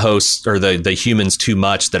hurt the hosts or the humans too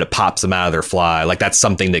much that it pops them out of their fly, like that's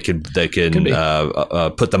something that could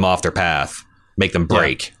put them off their path, make them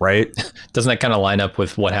break, right? Doesn't that kind of line up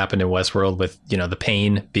with what happened in Westworld with the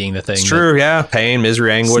pain being the thing? It's true, yeah. Pain,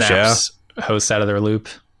 misery, anguish, hosts out of their loop.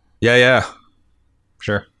 Yeah.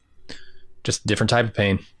 Sure. Just a different type of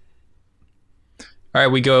pain. All right,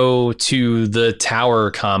 we go to the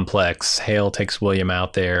tower complex. Hale takes William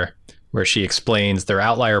out there, where she explains their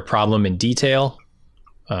outlier problem in detail.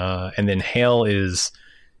 And then Hale is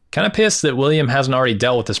kind of pissed that William hasn't already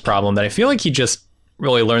dealt with this problem that I feel like he just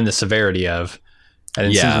really learned the severity of and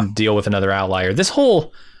then sees him deal with another outlier. This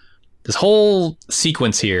whole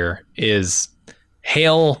sequence here is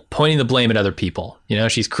Hale pointing the blame at other people.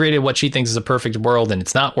 She's created what she thinks is a perfect world and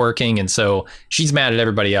it's not working. And so she's mad at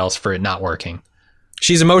everybody else for it not working.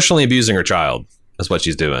 She's emotionally abusing her child. That's what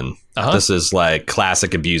she's doing. This is like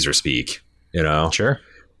classic abuser speak, Sure.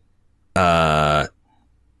 I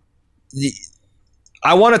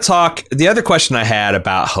want to talk. The other question I had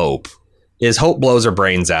about Hope is Hope blows her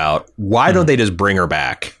brains out. Why don't they just bring her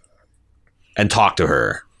back and talk to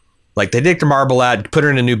her? Like they take the marble out, put her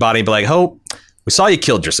in a new body and be like, Hope, we saw you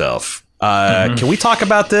killed yourself. Can we talk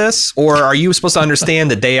about this? Or are you supposed to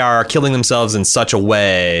understand that they are killing themselves in such a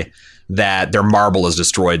way that their marble is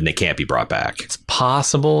destroyed and they can't be brought back. It's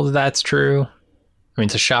possible that's true. I mean,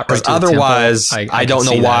 it's a shot right to the otherwise, temple. I don't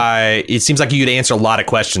know why. It seems like you'd answer a lot of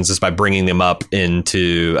questions just by bringing them up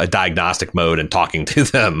into a diagnostic mode and talking to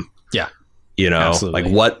them. Yeah. You know, absolutely.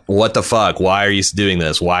 like what the fuck? Why are you doing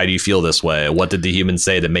this? Why do you feel this way? What did the humans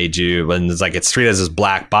say that made you? And it's like it's treated as this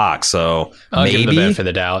black box. So I'll maybe give them the benefit of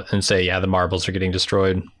the doubt and say, yeah, the marbles are getting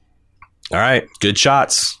destroyed. All right, good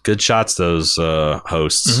shots. Those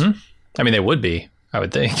hosts. Mm-hmm. I mean, they would be. I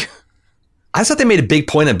would think. I thought they made a big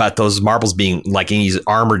point about those marbles being like in these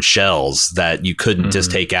armored shells that you couldn't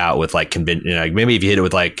just take out with like maybe if you hit it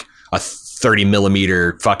with like a 30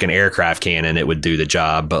 millimeter fucking aircraft cannon, it would do the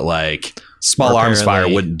job. But like small arms fire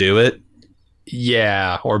wouldn't do it.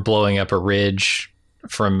 Yeah, or blowing up a ridge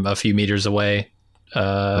from a few meters away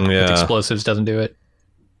with explosives doesn't do it.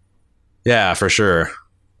 Yeah, for sure.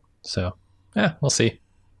 So, yeah, we'll see.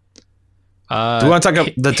 Do we want to talk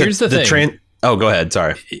about here's the thing. Oh, go ahead.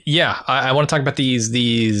 Sorry. Yeah, I want to talk about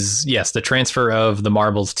these, yes, the transfer of the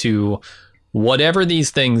marbles to whatever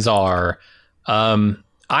these things are.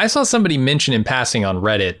 I saw somebody mention in passing on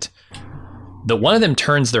Reddit that one of them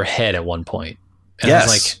turns their head at one point. And I was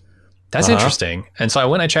like, that's interesting. And so I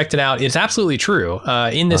went and checked it out. It's absolutely true.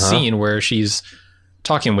 In the scene where she's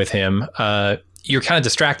talking with him, you're kind of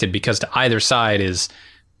distracted because to either side is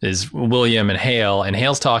William and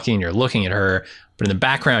Hale's talking, and you're looking at her. But in the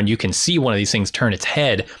background, you can see one of these things turn its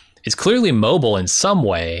head. It's clearly mobile in some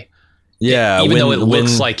way. Yeah. Even though it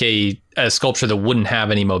looks like a sculpture that wouldn't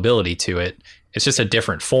have any mobility to it. It's just a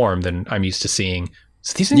different form than I'm used to seeing.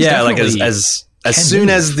 So these things like as soon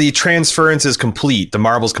as the transference is complete, the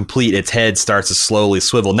marble's complete, its head starts to slowly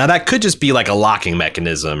swivel. Now, that could just be like a locking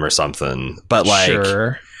mechanism or something. But like...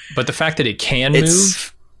 Sure. But the fact that it can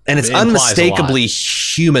move... And it's unmistakably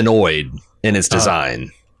humanoid in its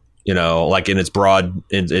design. You know, like in its broad,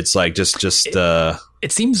 it's like just.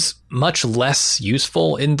 It seems much less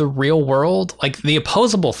useful in the real world. Like the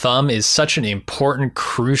opposable thumb is such an important,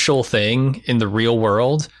 crucial thing in the real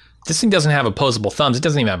world. This thing doesn't have opposable thumbs. It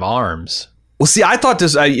doesn't even have arms. Well, see, I thought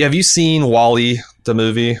this. Have you seen WALL-E, the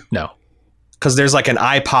movie? No. Because there's like an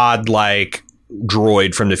iPod like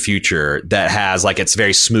droid from the future that has like its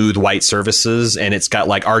very smooth white surfaces, and it's got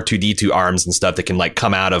like R2D2 arms and stuff that can like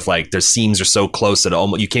come out of like their seams are so close that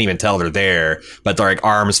almost you can't even tell they're there, but they're like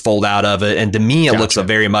arms fold out of it. And to me, it looks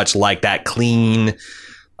very much like that clean,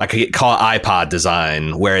 I could call it iPod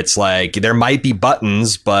design, where it's like there might be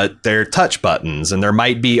buttons, but they're touch buttons, and there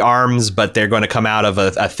might be arms, but they're going to come out of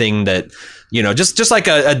a thing that, you know, just like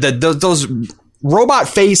those robot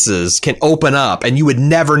faces can open up and you would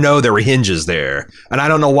never know there were hinges there. And I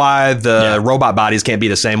don't know why the robot bodies can't be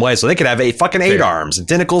the same way. So they could have 8 arms and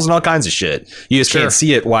tentacles and all kinds of shit. You just can't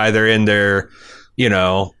see it while they're in their, you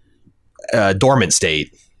know, dormant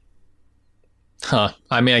state. Huh.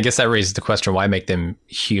 I mean, I guess that raises the question, why make them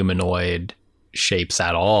humanoid shapes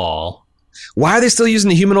at all? Why are they still using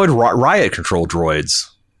the humanoid riot control droids?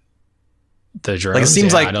 The drones? Like it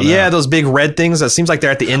seems those big red things. It seems like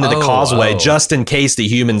they're at the end of the causeway just in case the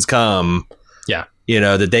humans come. Yeah, you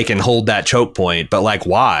know, that they can hold that choke point. But like,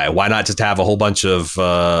 why? Why not just have a whole bunch of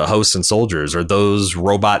hosts and soldiers? Are those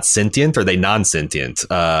robots sentient? Or are they non-sentient?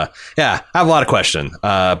 Yeah, I have a lot of questions.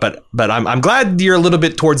 But I'm glad you're a little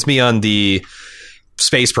bit towards me on the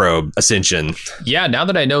space probe ascension. Yeah, now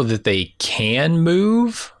that I know that they can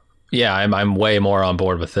move. Yeah, I'm way more on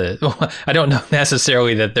board with it. I don't know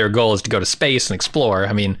necessarily that their goal is to go to space and explore.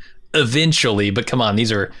 I mean, eventually, but come on, these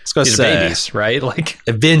are babies, right? Like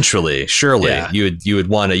eventually, surely you would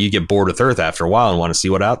want to. You get bored with Earth after a while and want to see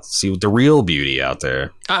see the real beauty out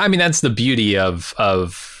there. I mean, that's the beauty of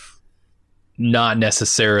not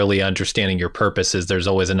necessarily understanding your purpose. Is there's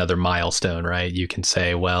always another milestone, right? You can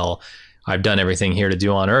say, well, I've done everything here to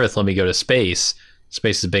do on Earth. Let me go to space.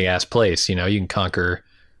 Space is a big ass place. You know, you can conquer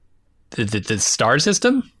the star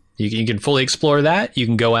system. You can fully explore that. You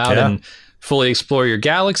can go out and fully explore your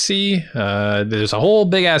galaxy. There's a whole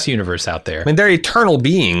big ass universe out there. I mean, they're eternal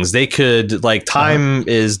beings. They could like time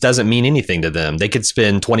doesn't mean anything to them. They could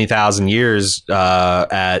spend 20,000 years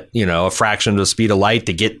at, you know, a fraction of the speed of light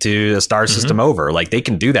to get to a star system over. Like they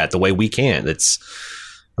can do that the way we can.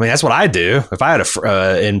 I mean, that's what I do. If I had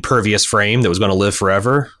a impervious frame that was going to live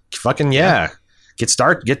forever, fucking get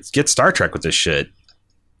Star Trek with this shit.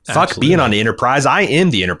 Fuck being on the Enterprise. I am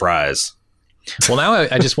the Enterprise. Well, now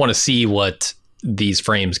I just want to see what these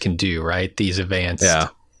frames can do, right? These advanced,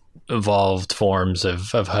 evolved forms of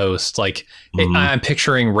hosts. Like I'm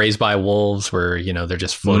picturing Raised by Wolves, where, you know, they're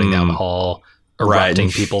just floating down the hall, erupting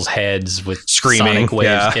people's heads with screaming sonic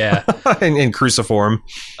waves. Yeah. in cruciform.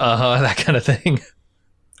 That kind of thing.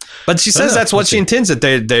 But she says that's what she intends, that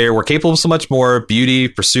they were capable of so much more: beauty,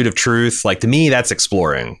 pursuit of truth. Like, to me, that's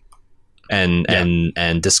exploring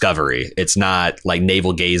and discovery. It's not like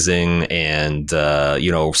navel gazing and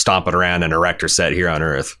stomping around an erector set here on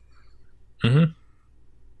Earth. Mm-hmm.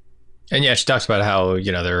 And yeah, she talks about how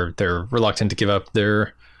they're reluctant to give up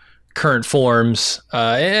their current forms,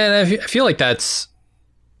 and I feel like that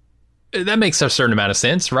makes a certain amount of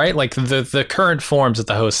sense, right? Like the current forms that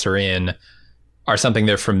the hosts are in are something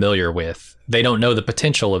they're familiar with. They don't know the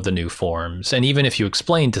potential of the new forms, and even if you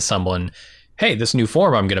explain to someone, hey, this new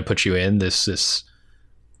form I'm going to put you in, this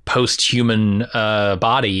post-human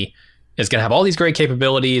body is going to have all these great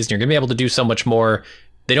capabilities, and you're going to be able to do so much more,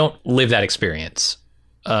 they don't live that experience.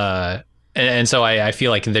 And so I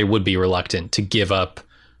feel like they would be reluctant to give up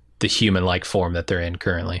the human-like form that they're in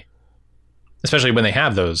currently, especially when they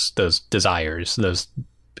have those desires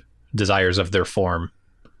of their form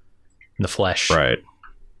in the flesh. Right.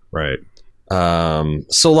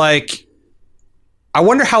 So, like, I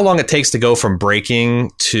wonder how long it takes to go from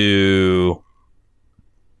breaking to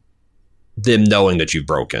them knowing that you've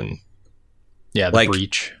broken. Yeah, the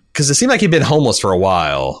breach. Because it seemed like he'd been homeless for a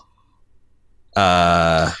while.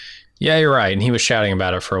 Yeah, you're right. And he was shouting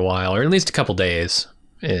about it for a while, or at least a couple days.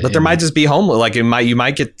 But there might just be homeless. Like, you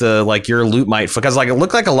might get your loop might, because like it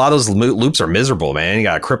looked like a lot of those loops are miserable, man. You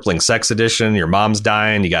got a crippling sex addiction. Your mom's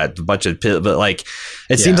dying. You got a bunch of but like,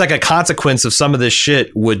 it seems like a consequence of some of this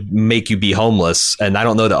shit would make you be homeless. And I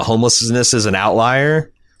don't know that homelessness is an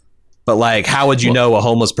outlier, but like, how would you know a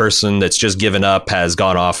homeless person that's just given up has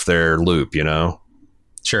gone off their loop?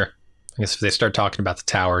 Sure. I guess if they start talking about the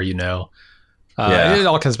tower, It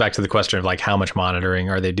all comes back to the question of like, how much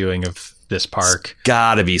monitoring are they doing of this park? It's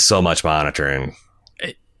gotta be so much monitoring.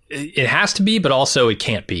 It has to be, but also it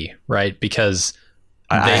can't be, right? Because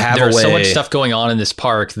there's so much stuff going on in this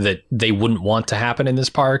park that they wouldn't want to happen in this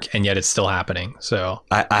park, and yet it's still happening. So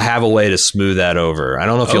I have a way to smooth that over. I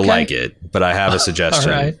don't know if you'll like it, but I have a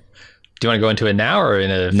suggestion. All right. Do you want to go into it now or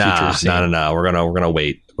in a future scene? No. We're gonna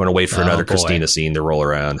wait. We're gonna wait for another Christina scene to roll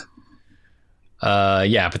around.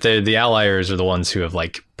 But the Alliers are the ones who have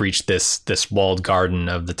like breached this walled garden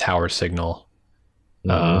of the tower signal.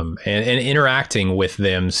 Mm-hmm. And interacting with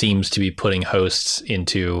them seems to be putting hosts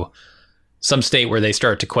into some state where they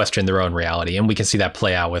start to question their own reality. And we can see that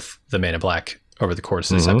play out with the Man in Black over the course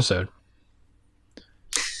of this episode.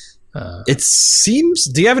 It seems,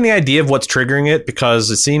 do you have any idea of what's triggering it? Because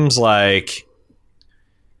it seems like,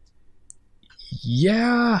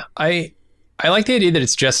 I like the idea that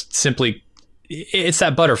it's just simply, it's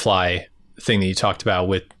that butterfly thing that you talked about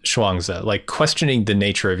with Shuangzi, like questioning the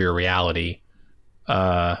nature of your reality.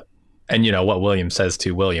 And what William says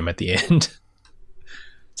to William at the end.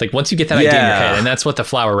 It's like, once you get that idea in your head, and that's what the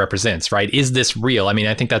flower represents, right? Is this real? I mean,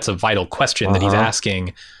 I think that's a vital question that he's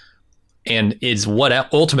asking, and is what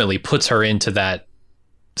ultimately puts her into that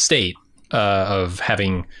state of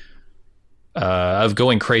having, of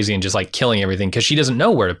going crazy and just like killing everything, because she doesn't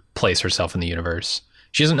know where to place herself in the universe.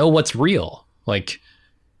 She doesn't know what's real. Like,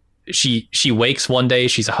 she wakes one day,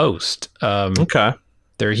 she's a host. Okay.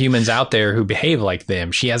 There are humans out there who behave like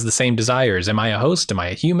them. She has the same desires. Am I a host? Am I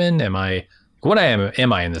a human? What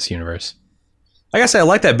am I in this universe? Like I said, I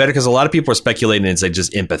like that better because a lot of people are speculating it's like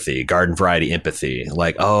just empathy, garden variety empathy.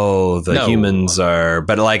 Like, humans are,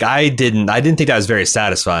 but like I didn't think that was very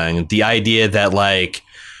satisfying. The idea that like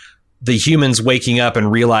the humans waking up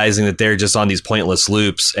and realizing that they're just on these pointless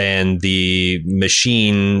loops, and the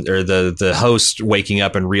machine or the host waking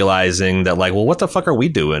up and realizing that like, well, what the fuck are we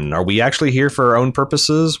doing? Are we actually here for our own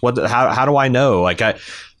purposes? How do I know? Like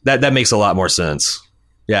that makes a lot more sense.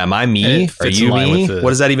 Yeah. Am I me? Are you me? What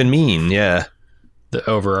does that even mean? Yeah. The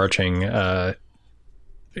overarching,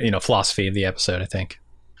 philosophy of the episode, I think.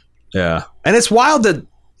 Yeah. And it's wild that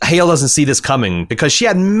Hale doesn't see this coming, because she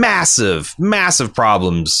had massive, massive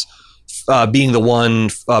problems being the one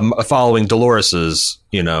following Dolores's,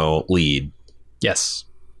 lead. Yes,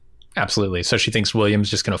 absolutely. So she thinks William's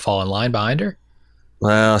just going to fall in line behind her.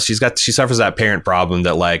 Well, she suffers that parent problem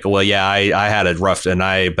that like, well, yeah, I had a rough, I'm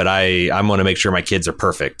going to make sure my kids are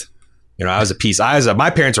perfect.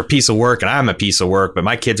 My parents are a piece of work, and I'm a piece of work, but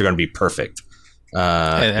my kids are going to be perfect. And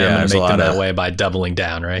I'm going to make them that way by doubling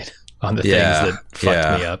down, right, on the things that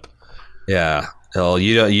fucked me up. Yeah. Well,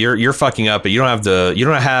 you're fucking up, but you don't have the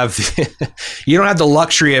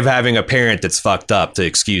luxury of having a parent that's fucked up to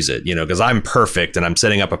excuse it, because I'm perfect and I'm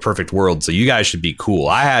setting up a perfect world, so you guys should be cool.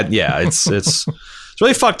 It's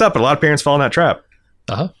really fucked up, but a lot of parents fall in that trap.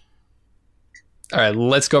 All right,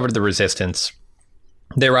 let's go over to the Resistance.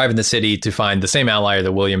 They arrive in the city to find the same outlier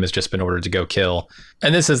that William has just been ordered to go kill.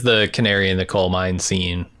 And this is the canary in the coal mine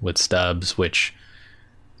scene with Stubbs, which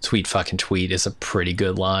Tweet fucking tweet is a pretty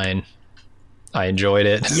good line. I enjoyed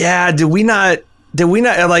it. Yeah, did we not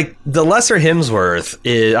like the lesser Hemsworth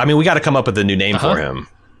is, I mean, we got to come up with a new name for him.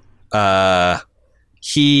 Have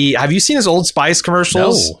you seen his Old Spice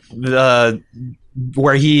commercials? No.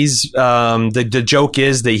 Where he's the joke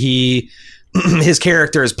is that his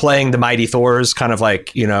character is playing the Mighty Thors, kind of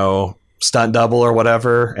like, you know, stunt double or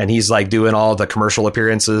whatever, and he's like doing all the commercial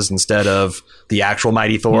appearances instead of the actual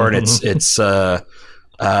Mighty Thor. And it's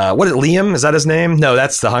what is Liam? Is that his name? No,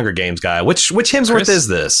 that's the Hunger Games guy. Which Hemsworth Chris? Is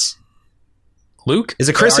this? Luke? Is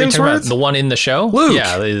it Chris Hemsworth? The one in the show? Luke.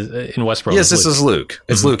 Yeah, in Westworld. Yes, this is Luke.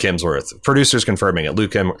 It's Luke Hemsworth. Producers confirming it.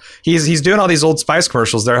 Luke he's doing all these Old Spice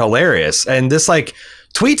commercials. They're hilarious. And this like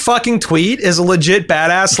tweet fucking tweet is a legit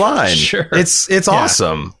badass line. Sure. It's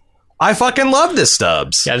awesome. I fucking love this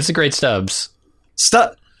Stubbs. Yeah, this is a great Stubbs.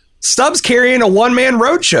 Stubbs carrying a one-man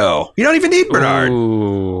roadshow. You don't even need Bernard.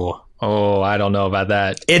 Ooh. Oh, I don't know about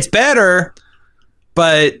that. It's better.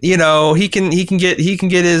 But you know he can get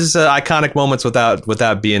his iconic moments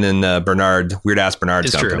without being in weird ass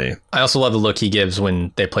Bernard's company. True. I also love the look he gives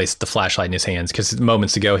when they place the flashlight in his hands, because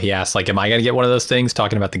moments ago he asked like, "Am I gonna get one of those things?"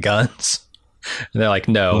 Talking about the guns, and they're like,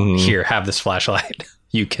 "No, here, have this flashlight,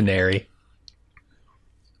 you canary."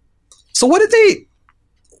 So what did they?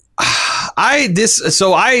 I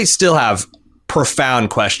still have profound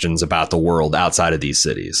questions about the world outside of these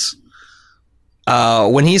cities.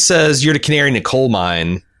 When he says you're the canary in a coal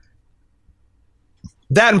mine,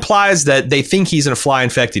 that implies that they think he's a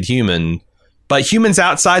fly-infected human, but humans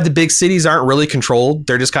outside the big cities aren't really controlled.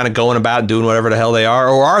 They're just kind of going about doing whatever the hell they are,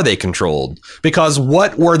 or are they controlled? Because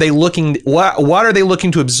what are they looking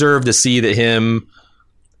to observe to see that him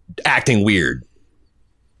acting weird?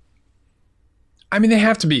 I mean, they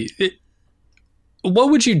have to be.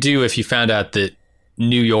 What would you do if you found out that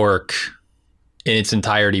New York in its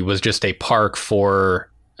entirety was just a park for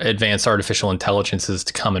advanced artificial intelligences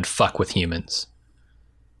to come and fuck with humans?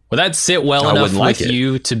 Would that sit well enough with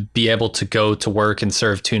you to be able to go to work and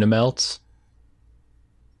serve tuna melts?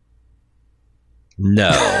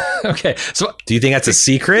 No. Okay. So do you think that's a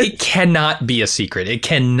secret? It cannot be a secret. It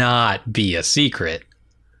cannot be a secret.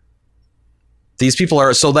 These people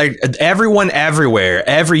are so like everyone everywhere.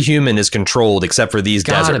 Every human is controlled except for these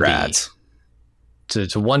desert rats.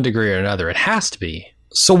 To one degree or another, it has to be.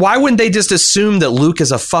 So why wouldn't they just assume that Luke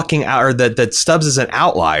is a fucking or that Stubbs is an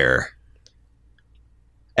outlier?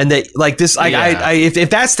 And that like this, if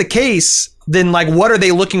that's the case, then like what are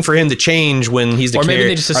they looking for him to change when he's the canary? Or maybe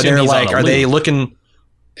they just assume he's like, are they looking?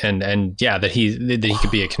 And yeah, that he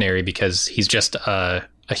could be a canary because he's just a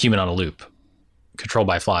human on a loop, controlled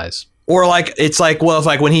by flies. Or like it's like, well, if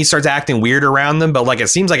like when he starts acting weird around them, but like it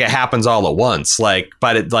seems like it happens all at once. Like,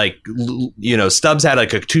 but it like, you know, Stubbs had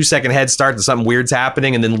like a 2-second head start and something weird's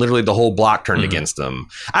happening, and then literally the whole block turned against them.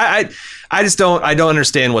 I don't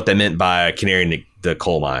understand what they meant by canary in the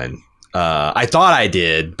coal mine. I thought I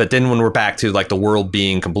did, but then when we're back to like the world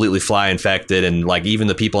being completely fly infected and like even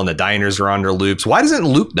the people in the diners are on their loops, why doesn't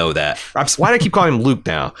Luke know that? Why do I keep calling him Luke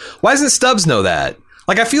now? Why doesn't Stubbs know that?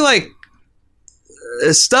 Like, I feel like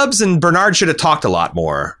Stubbs and Bernard should have talked a lot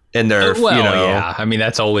more in their, yeah. I mean,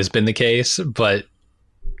 that's always been the case, but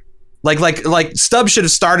like Stubbs should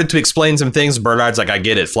have started to explain some things. Bernard's like, I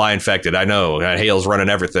get it, fly infected. I know Hale's running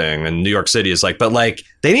everything, and New York City is like, but like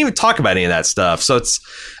they didn't even talk about any of that stuff. So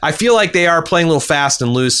I feel like they are playing a little fast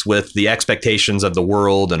and loose with the expectations of the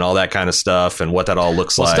world and all that kind of stuff and what that all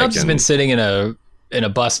looks like. Stubbs has been sitting in a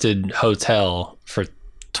busted hotel for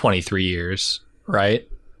 23 years, right?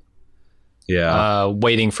 Yeah.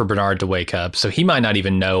 Waiting for Bernard to wake up. So he might not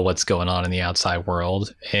even know what's going on in the outside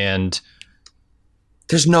world. And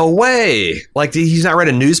there's no way. Like, he's not read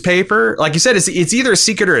a newspaper. Like you said, it's either a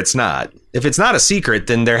secret or it's not. If it's not a secret,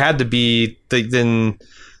 then there had to be, then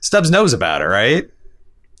Stubbs knows about it, right?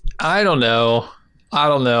 I don't know.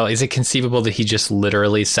 Is it conceivable that he just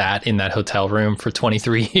literally sat in that hotel room for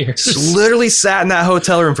 23 years? Just literally sat in that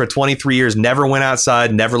hotel room for 23 years, never went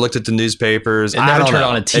outside, never looked at the newspapers. And never turned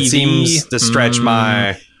on a TV. It seems to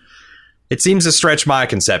stretch my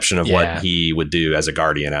conception of what he would do as a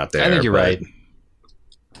guardian out there. I think you're right.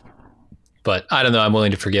 But I don't know. I'm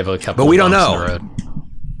willing to forgive a couple. But we don't know.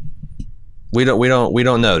 We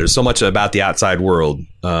don't know. There's so much about the outside world.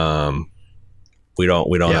 We don't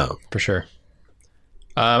know for sure.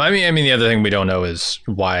 I mean, the other thing we don't know is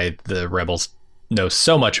why the rebels know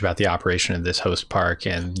so much about the operation of this host park,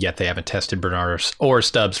 and yet they haven't tested Bernard or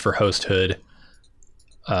Stubbs for hosthood.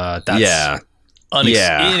 That's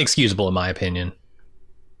inexcusable in my opinion.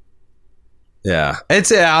 Yeah,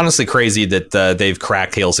 it's honestly crazy that they've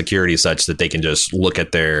cracked Hale security such that they can just look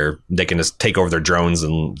at they can just take over their drones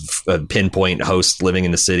and pinpoint hosts living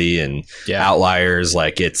in the city and outliers.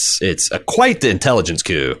 Like it's quite the intelligence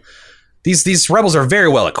coup. These rebels are very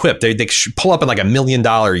well equipped. They pull up in like $1 million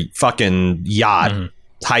fucking yacht,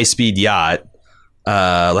 high speed yacht.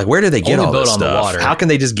 Like where do they get all this stuff? On the water, how can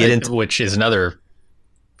they just get into? Which is another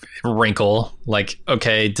wrinkle. Like,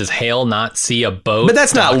 okay, does Hale not see a boat? But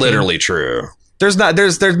that's not literally true. There's not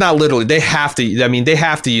literally. They have to. I mean, they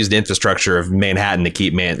have to use the infrastructure of Manhattan to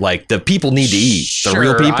keep like the people need to eat. The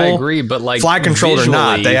real people. I agree, but like flight controlled or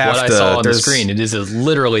not, they have what to. I saw on the screen, it is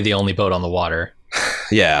literally the only boat on the water.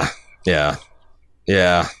 Yeah.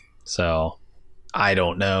 So, I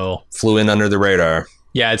don't know. Flew in under the radar.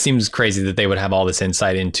 Yeah, it seems crazy that they would have all this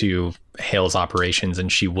insight into Hale's operations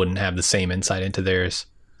and she wouldn't have the same insight into theirs.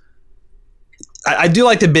 I do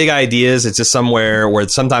like the big ideas. It's just somewhere where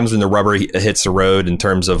sometimes when the rubber hits the road in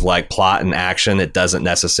terms of like plot and action, it doesn't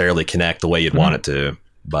necessarily connect the way you'd want it to.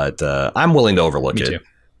 But I'm willing to overlook it. Me too.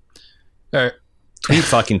 All right.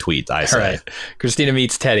 Tweet, I say. All right. Christina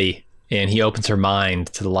meets Teddy, and he opens her mind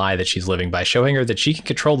to the lie that she's living by, showing her that she can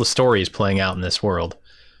control the stories playing out in this world.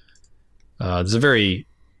 It's a very,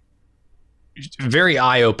 very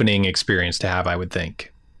eye-opening experience to have, I would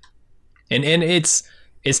think. And it's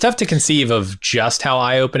tough to conceive of just how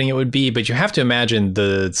eye-opening it would be, but you have to imagine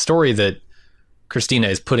the story that Christina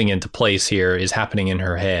is putting into place here is happening in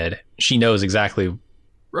her head. She knows exactly,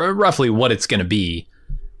 roughly what it's going to be.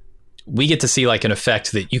 We get to see like an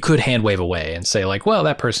effect that you could hand wave away and say like, well,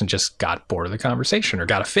 that person just got bored of the conversation or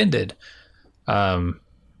got offended.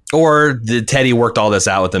 Or the Teddy worked all this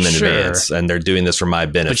out with them in advance and they're doing this for my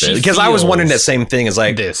benefit. Because I was wondering that same thing is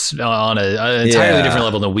like this on an entirely different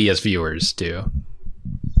level than we as viewers do.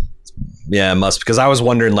 Yeah, it must, because I was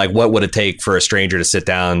wondering, like, what would it take for a stranger to sit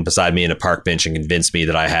down beside me in a park bench and convince me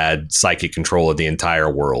that I had psychic control of the entire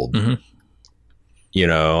world? Mm-hmm. You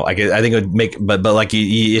know, I think it would make, but like,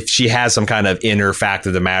 if she has some kind of inner fact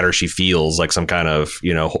of the matter, she feels like some kind of,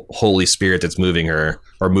 you know, Holy Spirit that's moving her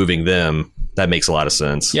or moving them. That makes a lot of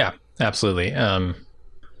sense. Yeah, absolutely.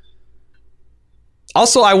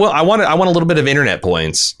 Also, I want a little bit of internet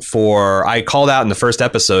points for. I called out in the first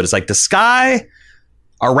episode. It's like the sky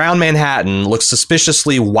around Manhattan looks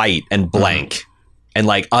suspiciously white and blank and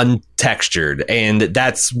like untextured. And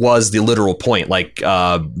was the literal point. Like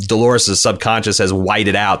Dolores' subconscious has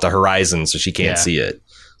whited out the horizon so she can't see it.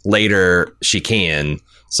 Later, she can.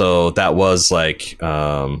 So that was like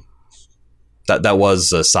that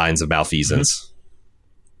was signs of malfeasance. Mm-hmm.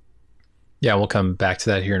 Yeah, we'll come back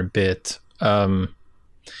to that here in a bit.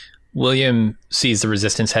 William sees the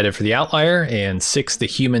resistance headed for the Outlier and sicks the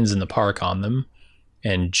humans in the park on them.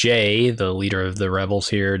 And Jay, the leader of the rebels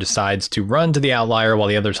here, decides to run to the Outlier while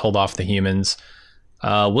the others hold off the humans.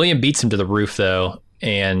 William beats him to the roof, though,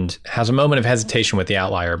 and has a moment of hesitation with the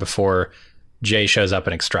Outlier before Jay shows up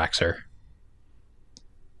and extracts her.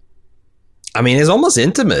 I mean, it's almost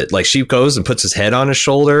intimate. Like, she goes and puts his head on his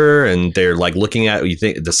shoulder, and they're like looking at, you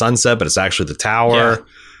think, the sunset, but it's actually the tower. Yeah.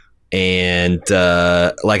 And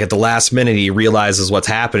like at the last minute, he realizes what's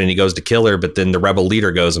happening. He goes to kill her, but then the rebel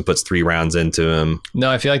leader goes and puts 3 rounds into him. No,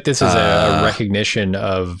 I feel like this is a recognition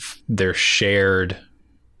of their shared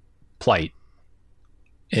plight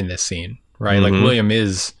in this scene, right? Mm-hmm. Like William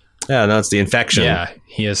is... Yeah, no, it's the infection. Yeah,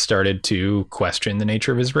 he has started to question the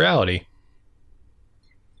nature of his reality.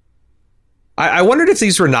 I wondered if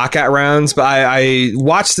these were knockout rounds, but I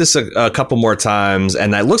watched this a couple more times,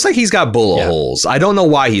 and it looks like he's got bullet holes. I don't know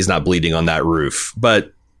why he's not bleeding on that roof,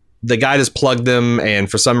 but the guy just plugged them,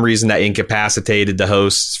 and for some reason that incapacitated the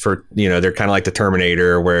hosts for, you know, they're kind of like the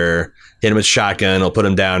Terminator, where hit him with shotgun, he'll put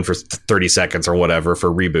him down for 30 seconds or whatever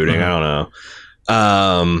for rebooting. Mm-hmm. I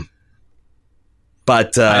don't know.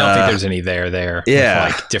 But I don't think there's any there.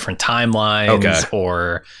 Yeah. Like different timelines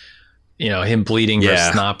or... You know, him bleeding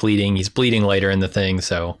versus not bleeding. He's bleeding later in the thing,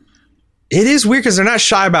 so... It is weird because they're not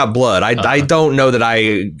shy about blood. I don't know that I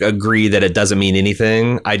agree that it doesn't mean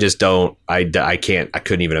anything. I just don't... I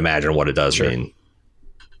couldn't even imagine what it does mean.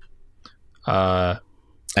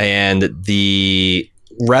 And the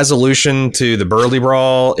resolution to the Burley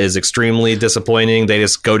Brawl is extremely disappointing. They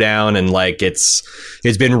just go down and like it's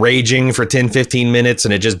been raging for 10-15 minutes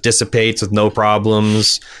and it just dissipates with no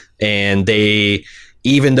problems. And they...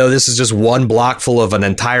 Even though this is just one block full of an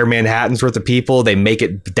entire Manhattan's worth of people, they make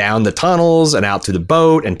it down the tunnels and out to the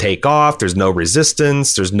boat and take off. There's no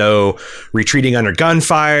resistance. There's no retreating under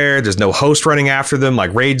gunfire. There's no host running after them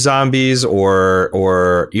like rage zombies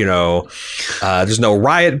or you know, there's no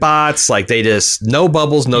riot bots. Like they just, no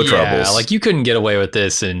bubbles, no troubles. Like you couldn't get away with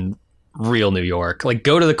this in real New York. Like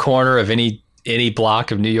go to the corner of any any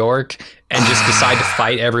block of New York and just decide to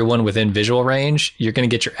fight everyone within visual range, you're going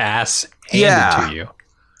to get your ass handed to you.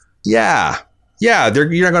 Yeah. You're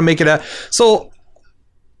not going to make it a... So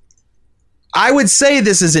I would say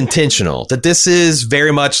this is intentional, that this is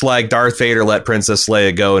very much like Darth Vader let Princess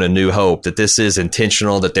Leia go in A New Hope, that this is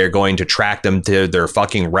intentional, that they're going to track them to their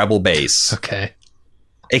fucking rebel base. Okay.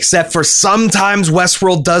 Except for sometimes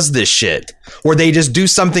Westworld does this shit where they just do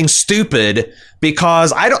something stupid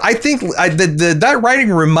because I think that writing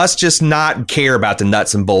room must just not care about the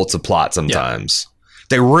nuts and bolts of plot sometimes. Yeah.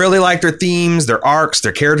 They really like their themes, their arcs,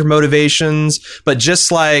 their character motivations, but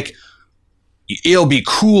just like, it'll be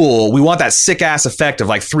cool. We want that sick ass effect of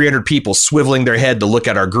like 300 people swiveling their head to look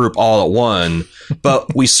at our group all at one.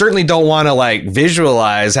 But we certainly don't want to like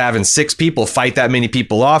visualize having 6 people fight that many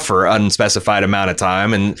people off for an unspecified amount of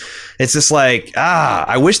time. And it's just like,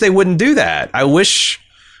 I wish they wouldn't do that. I wish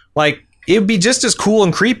like it would be just as cool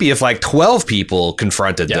and creepy if like 12 people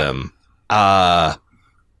confronted them.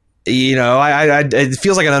 It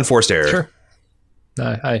feels like an unforced error. Sure.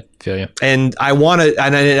 I feel you. And I want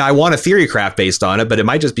a theory craft based on it, but it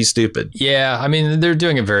might just be stupid. Yeah, I mean, they're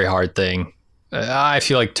doing a very hard thing. I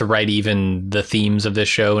feel like to write even the themes of this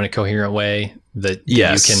show in a coherent way that you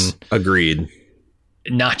can... Agreed.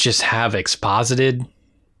 Not just have exposited.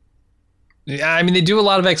 I mean, they do a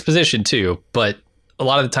lot of exposition too, but a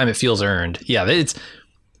lot of the time it feels earned. Yeah, it's...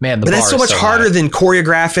 Man, but that's so much harder than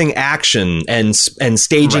choreographing action and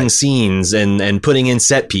staging scenes and putting in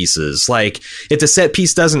set pieces. Like, if the set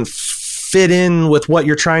piece doesn't fit in with what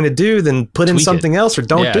you're trying to do, then put in something else or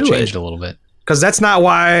don't do it. Change it a little bit. Because that's not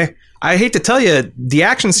why... I hate to tell you, the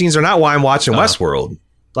action scenes are not why I'm watching Westworld.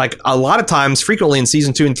 Like, a lot of times, frequently in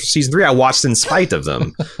season 2 and season 3, I watched in spite of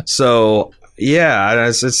them. So, yeah,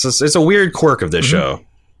 it's a weird quirk of this show.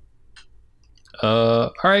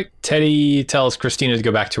 All right. Teddy tells Christina to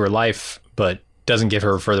go back to her life, but doesn't give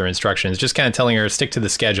her further instructions. Just kind of telling her to stick to the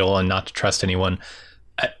schedule and not to trust anyone.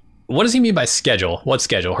 What does he mean by schedule? What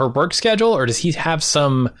schedule? Her work schedule? Or does he have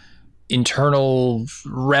some internal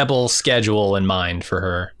rebel schedule in mind for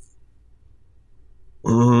her?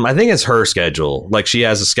 I think it's her schedule. Like, she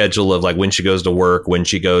has a schedule of like when she goes to work, when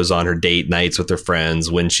she goes on her date nights with her friends,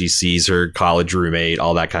 when she sees her college roommate,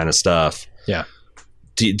 all that kind of stuff. Yeah.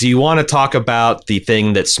 Do you want to talk about the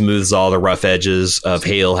thing that smooths all the rough edges of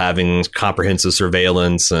Hale having comprehensive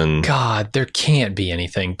surveillance? And God, there can't be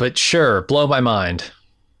anything, but sure, blow my mind.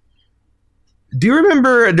 Do you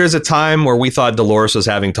remember there's a time where we thought Dolores was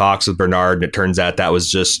having talks with Bernard, and it turns out that was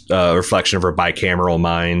just a reflection of her bicameral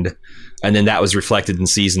mind? And then that was reflected in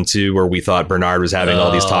season 2, where we thought Bernard was having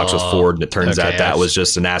all these talks with Ford, and it turns out that was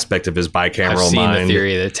just an aspect of his bicameral mind. I've seen the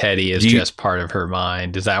theory that Teddy is just part of her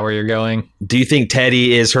mind. Is that where you're going? Do you think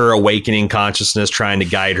Teddy is her awakening consciousness trying to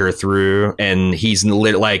guide her through? And he's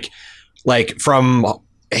like from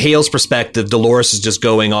Hale's perspective, Dolores is just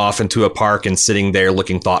going off into a park and sitting there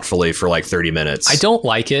looking thoughtfully for like 30 minutes. I don't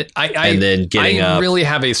like it. And then getting up. Really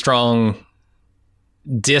have a strong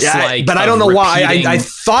dislike, but I don't know why. I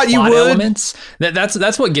thought you would. Elements.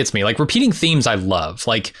 That's what gets me. Like, repeating themes, I love.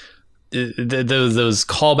 Like those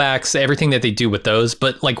callbacks, everything that they do with those.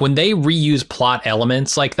 But like when they reuse plot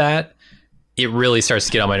elements like that, it really starts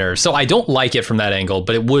to get on my nerves. So I don't like it from that angle,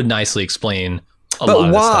 but it would nicely explain a lot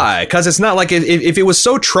of this stuff. But why? Because it's not like if it was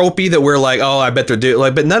so tropey that we're like, oh, I bet they're doing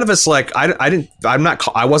like, but none of us like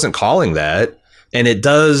I wasn't calling that, and it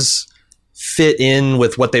does fit in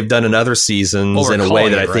with what they've done in other seasons in a way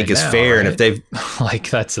that I think is fair. Right? And if they've like,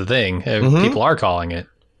 that's the thing, people are calling it.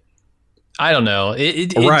 I don't know. It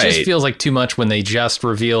just feels like too much when they just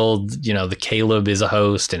revealed, the Caleb is a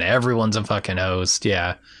host and everyone's a fucking host.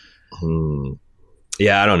 Yeah.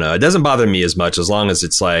 Yeah, I don't know. It doesn't bother me as much as long as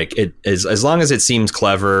it's like as long as it seems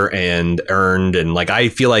clever and earned, and like I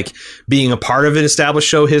feel like being a part of an established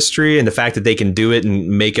show history and the fact that they can do it and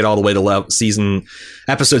make it all the way to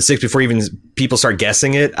episode 6 before even people start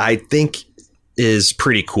guessing it, I think is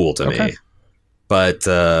pretty cool to me. But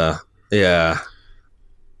yeah,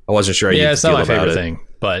 I wasn't sure. Yeah, it's not my favorite thing,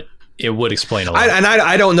 but it would explain a lot.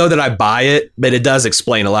 I don't know that I buy it, but it does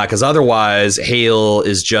explain a lot, because otherwise Hale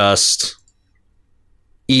is just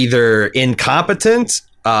either incompetent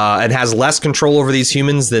and has less control over these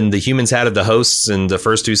humans than the humans had of the hosts in the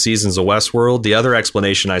first 2 seasons of Westworld. The other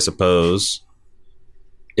explanation, I suppose,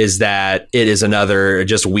 is that it is another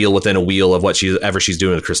just wheel within a wheel of what she's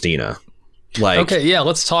doing with Christina. Like, okay, yeah,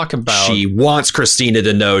 let's talk about. She wants Christina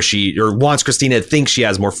to know wants Christina to think she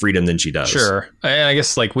has more freedom than she does. Sure, and I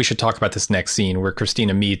guess like we should talk about this next scene where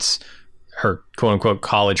Christina meets her quote unquote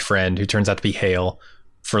college friend, who turns out to be Hale,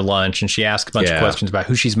 for lunch, and she asks a bunch of questions about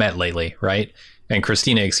who she's met lately, right? And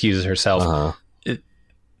Christina excuses herself.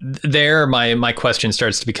 there, my question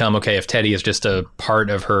starts to become, okay, if Teddy is just a part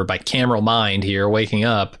of her bicameral mind here, waking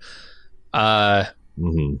up,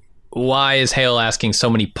 why is Hale asking so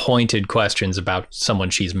many pointed questions about someone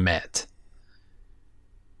she's met?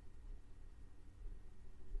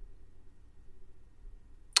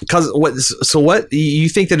 Because what you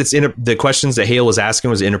think that it's the questions that Hale was asking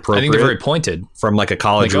was inappropriate? I think they're very pointed from like a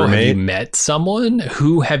college roommate. Have you met someone?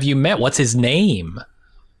 Who have you met? What's his name?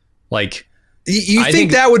 Like, you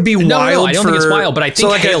think that would be wild? No, I don't think it's wild, but I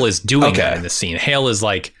think Hale is doing that in the scene. Hale is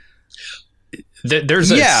like, there's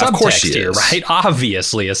a subtext here, right?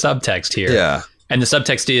 Obviously a subtext here. Yeah. And the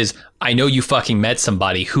subtext is, I know you fucking met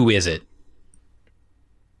somebody. Who is it?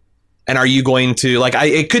 And are you going to, like,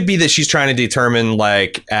 it could be that she's trying to determine,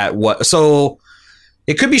 like, at what, so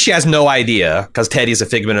it could be she has no idea because Teddy's a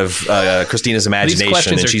figment of Christina's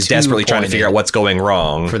imagination and she's desperately trying to figure out what's going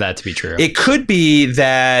wrong. For that to be true. It could be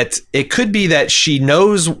that she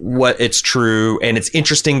knows what it's true and it's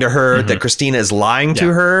interesting to her that Christina is lying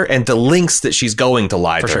to her and the lengths that she's going to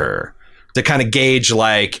lie to her. To kind of gauge,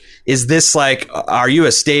 like, is this like, are you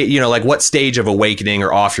a state, like what stage of awakening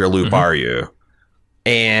or off your loop are you?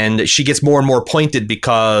 And she gets more and more pointed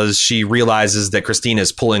because she realizes that Christina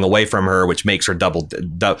is pulling away from her, which makes her double,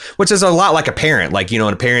 which is a lot like a parent. Like, and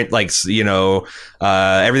a parent, like,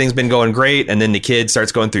 everything's been going great. And then the kid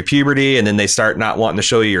starts going through puberty and then they start not wanting to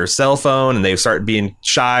show you your cell phone and they start being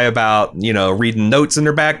shy about, reading notes in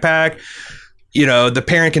their backpack. The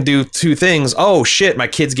parent can do two things. Oh, shit, my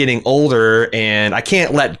kid's getting older and I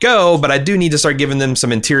can't let go, but I do need to start giving them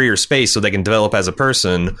some interior space so they can develop as a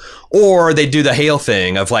person. Or they do the Hale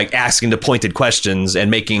thing of like asking the pointed questions and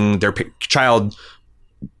making their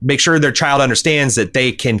make sure their child understands that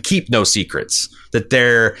they can keep no secrets, that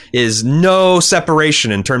there is no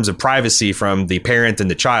separation in terms of privacy from the parent and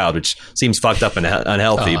the child, which seems fucked up and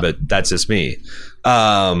unhealthy, but that's just me.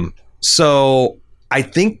 So I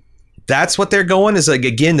think that's what they're going is like,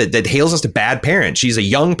 again, that Hale's just a bad parent. She's a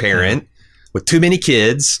young parent with too many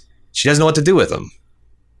kids. She doesn't know what to do with them.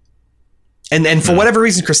 And for whatever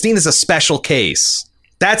reason, Christina's a special case.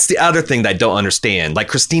 That's the other thing that I don't understand. Like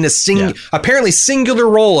Christina's apparently singular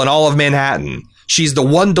role in all of Manhattan. She's the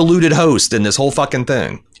one deluded host in this whole fucking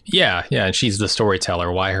thing. Yeah. Yeah. And she's the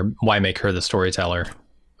storyteller. Why make her the storyteller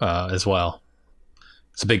as well?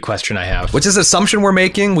 It's a big question I have. Which is an assumption we're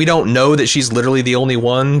making. We don't know that she's literally the only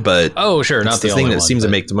one, but not the only one. The thing that seems to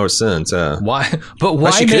make the most sense. Why? But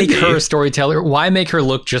why make her a storyteller? Why make her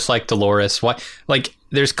look just like Dolores? Why? Like,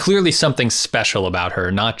 there's clearly something special about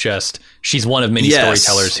her. Not just she's one of many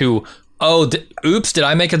storytellers who. Oh, oops! Did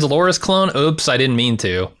I make a Dolores clone? Oops! I didn't mean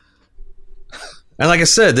to. And like I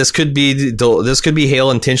said, this could be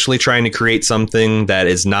Hale intentionally trying to create something that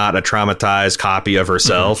is not a traumatized copy of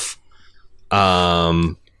herself.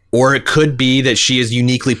 Or it could be that she is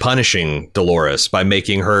uniquely punishing Dolores by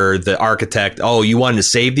making her the architect. Oh, you wanted to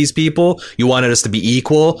save these people? You wanted us to be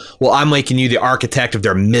equal? Well, I'm making you the architect of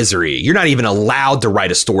their misery. You're not even allowed to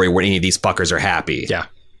write a story where any of these fuckers are happy. Yeah.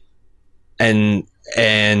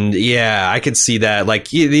 And yeah, I could see that. Like,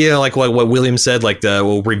 like what William said, like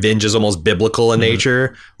revenge is almost biblical in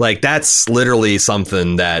nature. Like that's literally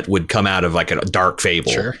something that would come out of like a dark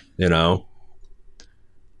fable,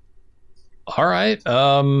 All right.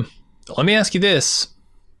 Let me ask you this.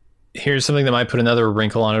 Here's something that might put another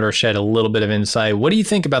wrinkle on it or shed a little bit of insight. What do you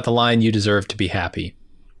think about the line, "You deserve to be happy,"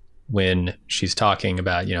 when she's talking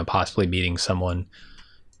about, possibly meeting someone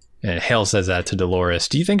and Hale says that to Dolores?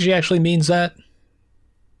 Do you think she actually means that?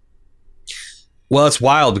 Well, it's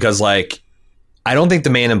wild because like, I don't think the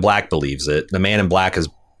Man in Black believes it. The Man in Black is,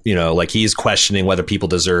 like he's questioning whether people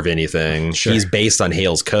deserve anything. Sure. He's based on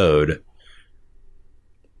Hale's code.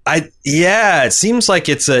 It seems like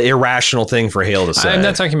it's an irrational thing for Hale to say. I'm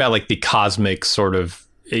not talking about like the cosmic sort of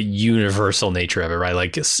universal nature of it, right?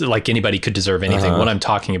 Like anybody could deserve anything. What I'm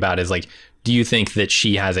talking about is like, do you think that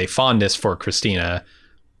she has a fondness for Christina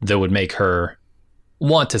that would make her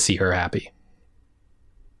want to see her happy?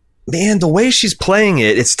 Man, the way she's playing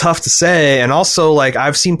it, it's tough to say. And also, like,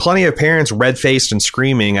 I've seen plenty of parents red-faced and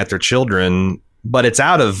screaming at their children, but it's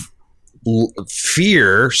out of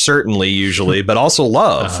fear, certainly, usually, but also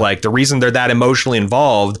love. Like, the reason they're that emotionally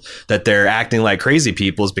involved, that they're acting like crazy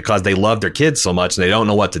people, is because they love their kids so much and they don't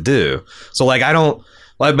know what to do. So, like, I don't,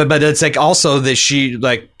 like, but it's like also that she,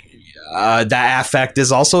 like, that affect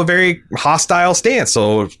is also a very hostile stance.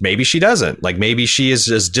 So maybe she doesn't. Like, maybe she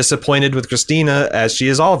is as disappointed with Christina as she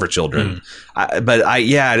is all of her children. I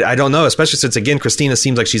don't know, especially since, again, Christina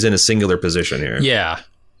seems like she's in a singular position here. Yeah.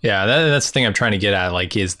 Yeah, that's the thing I'm trying to get at.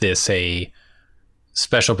 Like, is this a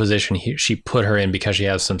special position she put her in because she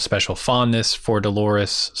has some special fondness for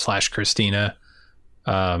Dolores / Christina?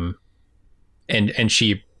 And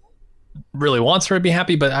she really wants her to be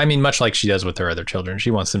happy, but I mean, much like she does with her other children,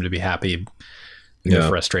 she wants them to be happy. They're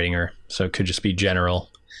frustrating her, so it could just be general.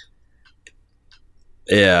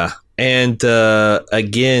 Yeah. And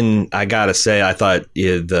again, I gotta say, I thought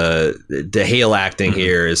the Hale acting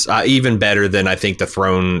here is even better than I think the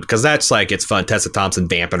Throne, because that's like, it's fun. Tessa Thompson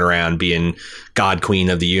vamping around being God Queen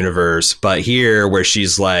of the universe, but here where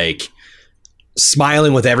she's like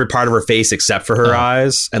smiling with every part of her face except for her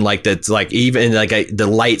eyes, and like that's like even like the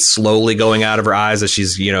light slowly going out of her eyes as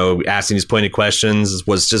she's asking these pointed questions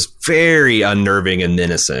was just very unnerving and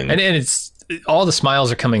menacing. And it's all the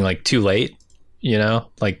smiles are coming like too late,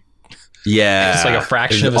 like. Yeah, it's like a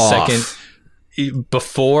fraction of a second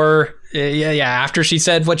before. After she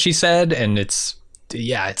said what she said, and it's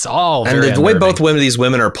all. And very the way both these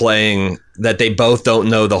women are playing, that they both don't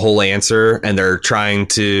know the whole answer, and they're trying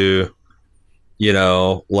to,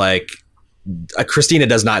 like Christina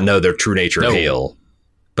does not know the true nature of Hale,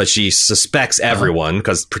 but she suspects everyone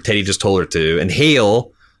because Teddy just told her to. And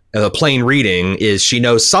Hale, the plain reading is she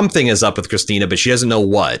knows something is up with Christina, but she doesn't know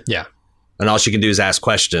what. Yeah. And all she can do is ask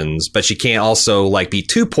questions, but she can't also like be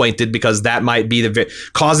too pointed because that might be the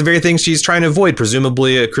cause the very thing she's trying to avoid,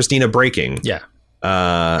 presumably Christina breaking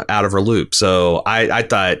out of her loop. So I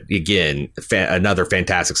thought, again, another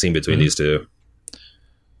fantastic scene between these two.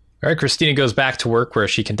 All right, Christina goes back to work where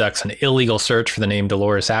she conducts an illegal search for the name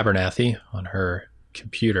Dolores Abernathy on her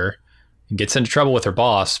computer and gets into trouble with her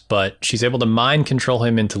boss, but she's able to mind control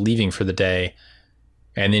him into leaving for the day.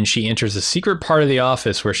 And then she enters a secret part of the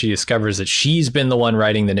office where she discovers that she's been the one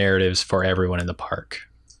writing the narratives for everyone in the park.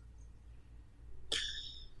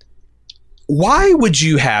 Why would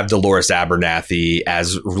you have Dolores Abernathy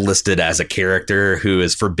as listed as a character who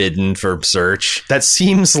is forbidden for search? That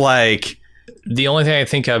seems like... The only thing I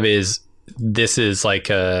think of is this is like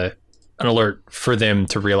an alert for them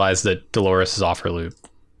to realize that Dolores is off her loop.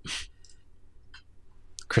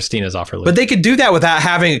 Christina's off her loop. But they could do that without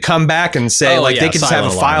having it come back and say, they could just have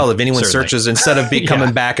a file if anyone searches instead of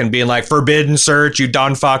coming back and being like, forbidden search, you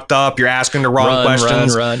done fucked up, you're asking the wrong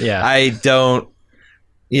questions. Run. Yeah. I don't.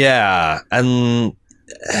 Yeah. And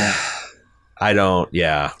I don't.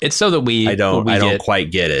 Yeah. It's so that I don't quite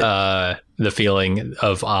get it. The feeling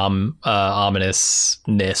of ominousness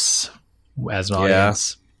as an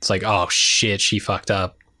audience. It's like, oh shit, she fucked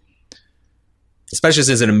up. Especially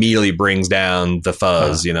since it immediately brings down the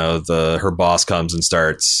fuzz, her boss comes and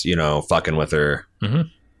starts, fucking with her. Mm-hmm.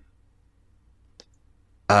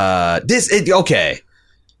 Okay.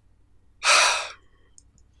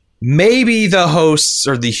 Maybe the hosts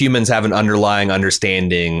or the humans have an underlying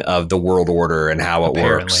understanding of the world order and how it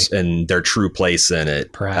works and their true place in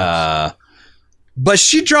it. Perhaps. But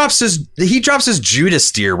he drops his Judas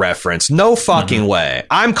Steer reference. No fucking way.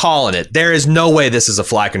 I'm calling it. There is no way this is a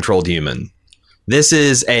fly controlled human. This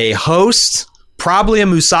is a host, probably a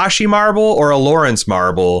Musashi marble or a Lawrence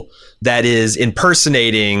marble that is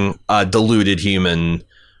impersonating a deluded human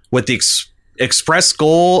with the express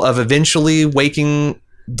goal of eventually waking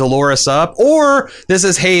Dolores up. Or this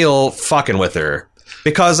is Hale fucking with her.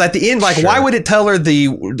 Because at the end, why would it tell her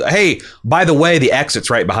hey, by the way, the exit's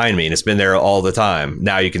right behind me and it's been there all the time.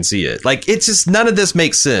 Now you can see it. It's just none of this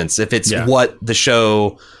makes sense if it's what the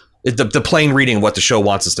show... The plain reading of what the show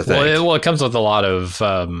wants us to think. Well, it comes with a lot of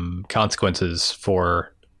consequences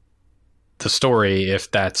for the story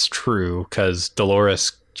if that's true, because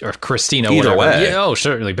Dolores or Christina, either way. Yeah, oh,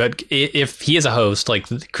 certainly. But if he is a host, like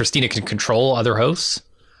Christina can control other hosts,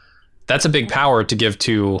 that's a big power to give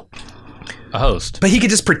to a host. But he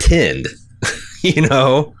could just pretend, he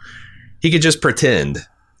could just pretend.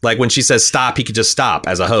 Like when she says stop, he could just stop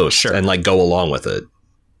as a host and go along with it.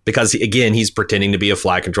 Because, again, he's pretending to be a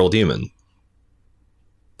fly-controlled human.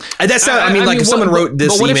 And that's not, if someone wrote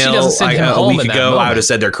this email a week ago, I would have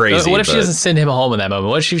said they're crazy. What if she doesn't send him home in that moment?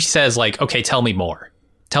 What if she says, okay, tell me more.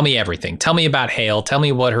 Tell me everything. Tell me about Hale. Tell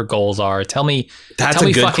me what her goals are. Tell me That's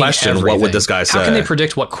a good question. Everything. What would this guy say? How can they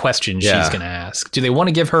predict what questions she's going to ask? Do they want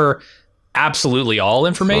to give her absolutely all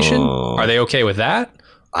information? Are they okay with that?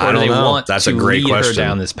 Or I don't do they know. want That's to a great lead question. her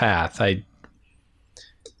down this path?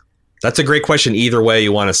 That's a great question either way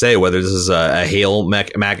you want to say, whether this is a Hale but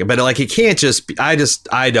it can't just be,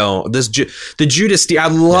 the Judas Steer,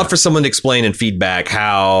 I'd love for someone to explain in feedback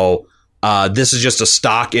how this is just a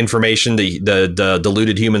stock information the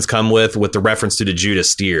deluded humans come with the reference to the Judas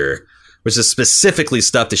Steer, which is specifically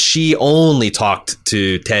stuff that she only talked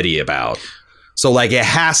to Teddy about. So it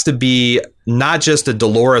has to be not just a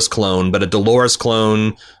Dolores clone, but a Dolores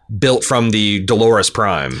clone built from the Dolores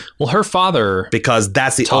Prime. Well, her father, because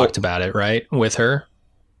that's the talked about it, right, with her.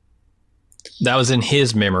 That was in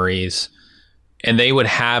his memories, and they would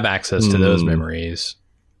have access to those memories.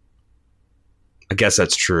 I guess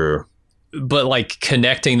that's true. But like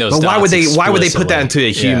connecting those dots, why would they put that into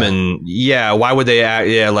a human? Yeah, why would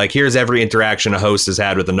they like here's every interaction a host has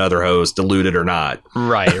had with another host, diluted or not.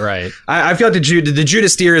 Right. I feel like the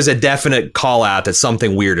Judas Steer is a definite call out that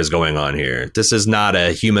something weird is going on here. This is not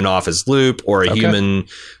a human office loop or a human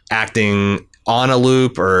acting on a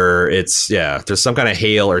loop, or there's some kind of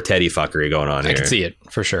Hale or Teddy fuckery going on here. I can see it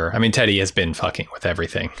for sure. I mean, Teddy has been fucking with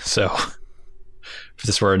everything, so if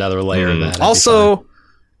this were another layer of that. Also,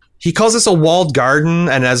 he calls this a walled garden,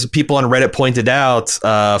 and as people on Reddit pointed out,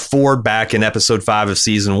 Ford back in episode 5 of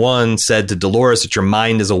season 1 said to Dolores that your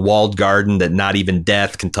mind is a walled garden, that not even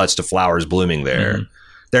death can touch the flowers blooming there.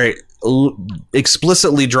 They're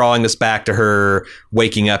explicitly drawing us back to her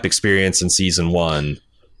waking up experience in season 1.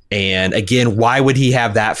 And again, why would he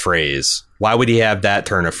have that phrase? Why would he have that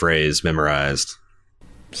turn of phrase memorized?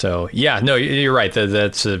 So, yeah, no, you're right.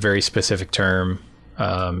 That's a very specific term.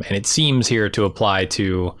 And it seems here to apply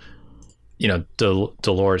to,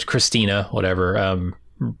 Dolores, Christina, whatever,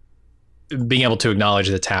 being able to acknowledge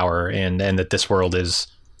the tower and that this world is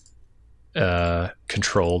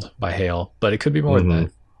controlled by Hale. But it could be more than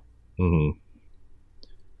that. Mm-hmm.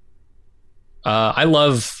 I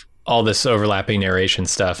love all this overlapping narration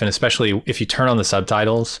stuff, and especially if you turn on the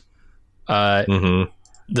subtitles, the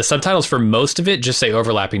subtitles for most of it just say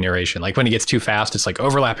overlapping narration. Like when it gets too fast, it's like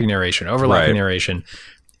overlapping narration, narration.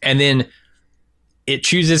 And then it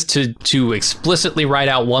chooses to explicitly write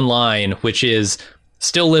out one line, which is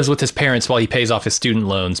still lives with his parents while he pays off his student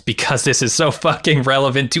loans, because this is so fucking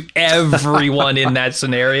relevant to everyone in that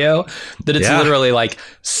scenario that it's literally like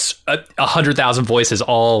 100,000 voices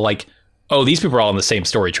all like, oh, these people are all on the same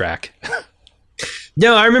story track.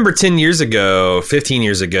 No, I remember 15 years ago,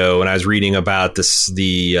 when I was reading about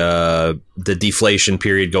the deflation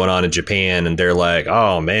period going on in Japan, and they're like,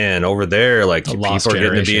 oh man, over there, like people are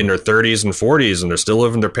getting to be in their 30s and 40s, and they're still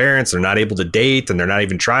living with their parents. They're not able to date, and they're not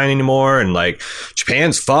even trying anymore, and like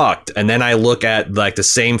Japan's fucked. And then I look at like the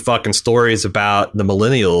same fucking stories about the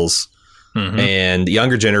millennials and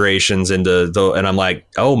younger generations, and I'm like,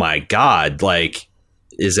 oh my god, like,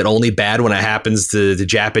 is it only bad when it happens to the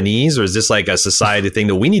Japanese, or is this like a society thing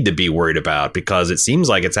that we need to be worried about? Because it seems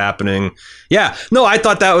like it's happening. Yeah, no, I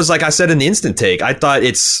thought that was, like I said in the instant take, I thought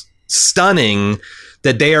it's stunning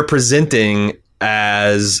that they are presenting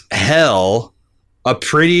as hell a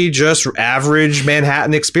pretty just average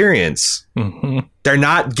Manhattan experience. They're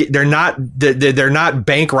not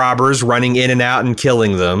bank robbers running in and out and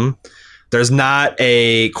killing them. There's not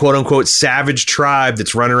a quote unquote savage tribe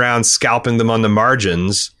that's running around scalping them on the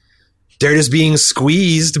margins. They're just being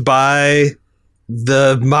squeezed by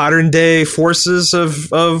the modern day forces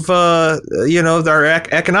of our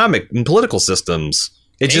economic and political systems.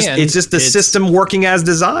 It's just the system working as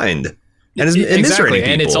designed. And exactly.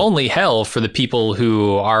 And it's only hell for the people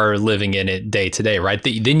who are living in it day to day, right?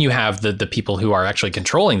 Then you have the people who are actually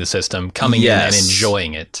controlling the system coming in and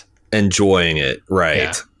enjoying it. Right.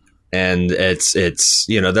 Yeah. And it's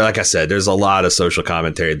like I said, there's a lot of social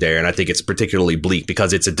commentary there, and I think it's particularly bleak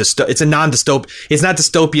because it's a non-dystop. It's not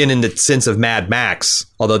dystopian in the sense of Mad Max,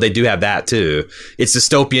 although they do have that too. It's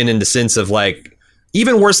dystopian in the sense of like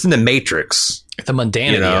even worse than the Matrix. The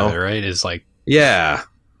mundanity of it, right? Is like yeah.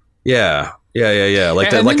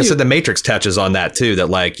 Like I said, the Matrix touches on that too. That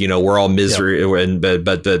like we're all misery,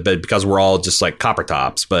 but because we're all just like copper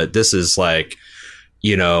tops. But this is like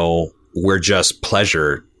we're just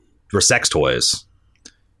pleasure. We're sex toys.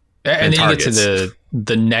 And then you get to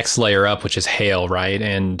the next layer up, which is Hale, right?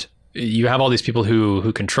 And you have all these people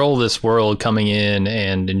who control this world coming in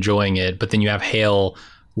and enjoying it, but then you have Hale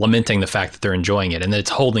lamenting the fact that they're enjoying it and that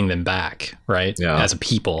it's holding them back, right? Yeah. As a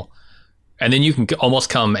people. And then you can almost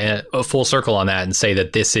come a full circle on that and say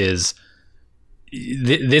that this is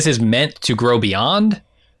meant to grow beyond,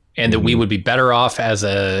 and that we would be better off as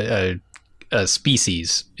a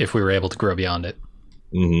species if we were able to grow beyond it.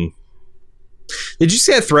 Mm-hmm. Did you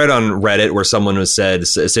see a thread on Reddit where someone was said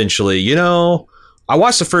essentially, I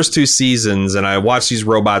watched the first 2 seasons and I watched these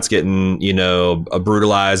robots getting,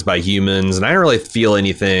 brutalized by humans, and I didn't really feel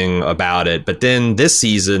anything about it. But then this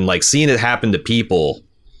season, like seeing it happen to people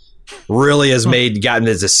really has gotten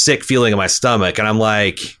this a sick feeling in my stomach. And I'm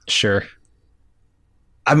like, sure.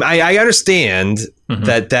 I understand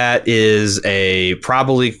that is a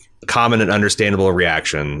probably common and understandable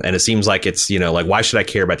reaction, and it seems like it's like, why should I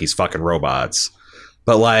care about these fucking robots?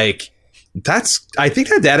 But like I think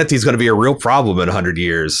that attitude is going to be a real problem in 100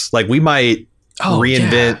 years. Like we might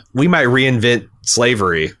reinvent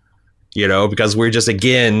slavery, because we're just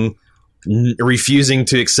again refusing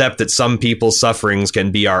to accept that some people's sufferings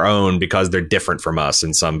can be our own because they're different from us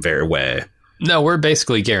in some very way. No, we're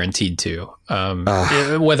basically guaranteed to.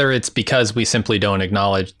 Whether it's because we simply don't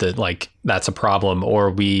acknowledge that, like, that's a problem,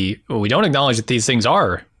 or we don't acknowledge that these things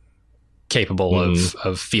are capable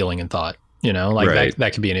of feeling and thought. You know, like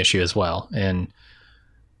that could be an issue as well. And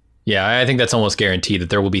yeah, I think that's almost guaranteed that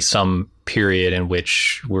there will be some period in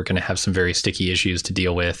which we're going to have some very sticky issues to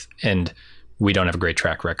deal with, and we don't have a great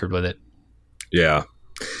track record with it. Yeah.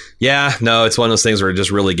 Yeah. No, it's one of those things where it just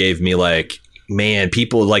really gave me like, man,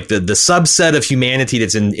 people like the subset of humanity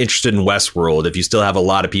that's interested in Westworld. If you still have a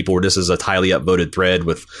lot of people where this is a highly upvoted thread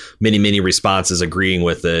with many, many responses agreeing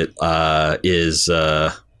with it,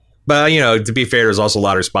 but, you know, to be fair, there's also a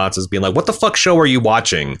lot of responses being like, what the fuck show are you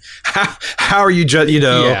watching? How are you just, you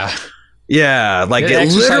know? Yeah. Yeah. Like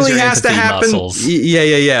it literally has to happen.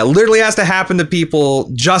 Yeah. Literally has to happen to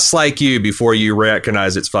people just like you before you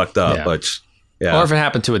recognize it's fucked up. Yeah. But yeah. Or if it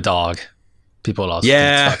happened to a dog, people would also think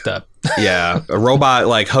it's fucked up. Yeah. A robot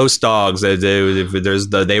like host dogs,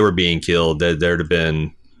 they were being killed. There'd have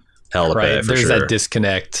been hell to pay for There's sure. that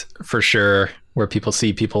disconnect for sure where people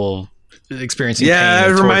see people experiencing pain. Yeah,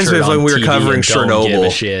 it reminds me of when we were covering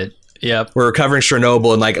Chernobyl. Yep, we were covering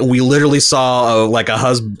Chernobyl, and like we literally saw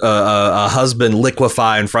a husband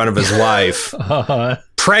liquefy in front of his wife,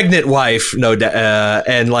 pregnant wife,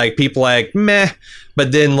 and like people like meh,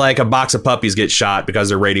 but then like a box of puppies get shot because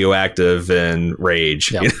they're radioactive and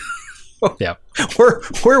rage. Yep. You know? Yep.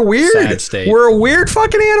 We're weird. Sad state. We're a weird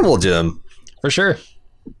fucking animal, Jim. For sure.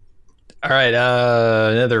 All right,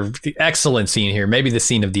 another excellent scene here. Maybe the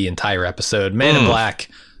scene of the entire episode. Man in Black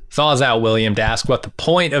thaws out William to ask what the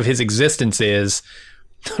point of his existence is.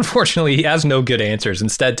 Unfortunately, he has no good answers,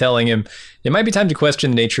 instead telling him it might be time to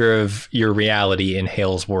question the nature of your reality in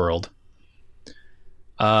Hale's world.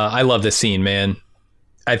 I love this scene, man.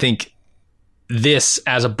 I think this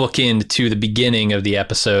as a bookend to the beginning of the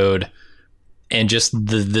episode and just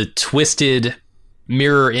the twisted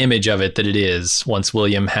mirror image of it that it is once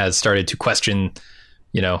William has started to question,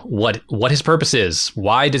 you know, what his purpose is.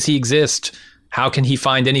 Why does he exist? How can he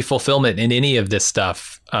find any fulfillment in any of this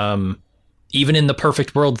stuff? Even in the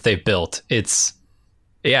perfect world that they've built. It's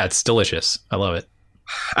delicious. I love it.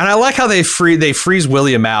 And I like how they freeze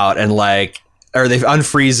William out and or they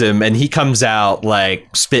unfreeze him and he comes out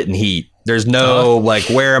like spitting heat. There's no like,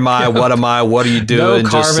 where am I? What am I? What are you doing? No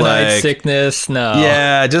carbonite sickness. No.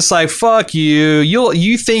 Yeah, just like fuck you.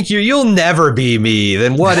 You think you'll never be me.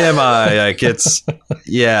 Then what am I? Like it's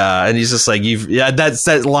yeah. And he's just like that's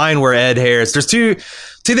that line where Ed Harris. There's two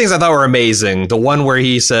things I thought were amazing. The one where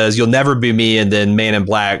he says you'll never be me, and then Man in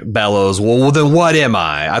Black bellows, well then what am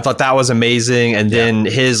I? I thought that was amazing. And then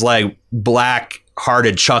his like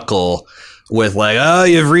black-hearted chuckle. With like,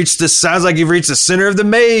 oh, sounds like you've reached the center of the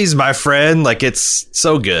maze, my friend. Like, it's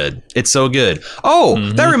so good. It's so good.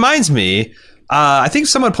 Oh, that reminds me. I think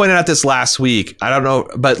someone pointed out this last week. I don't know,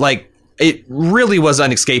 but like, it really was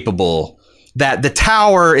unescapable that the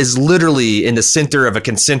tower is literally in the center of a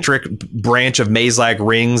concentric branch of maze-like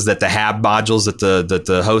rings that the HAB modules that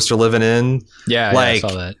the hosts are living in. Yeah, like, I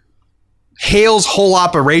saw that. Hale's whole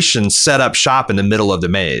operation set up shop in the middle of the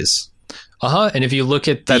maze. And if you look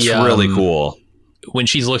at that's really cool. When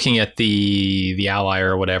she's looking at the ally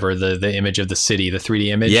or whatever, the image of the city, the 3D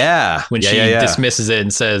image. Yeah. When she dismisses it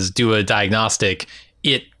and says, do a diagnostic,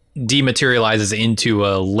 it dematerializes into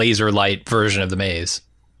a laser light version of the maze.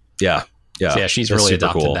 Yeah. Yeah. So yeah, she's really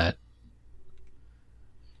adopted that.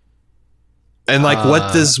 And like,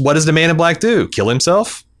 what does the Man in Black do? Kill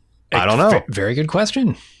himself? I don't know. Very good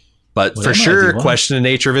question. But for sure, question the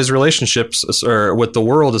nature of his relationships with the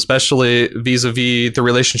world, especially vis-a-vis the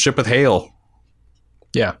relationship with Hale.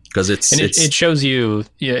 Yeah, because it shows you,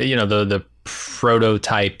 you know, the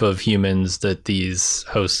prototype of humans that these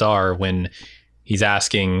hosts are when he's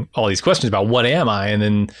asking all these questions about what am I, and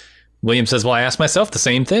then William says, "Well, I asked myself the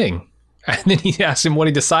same thing." And then he asks him what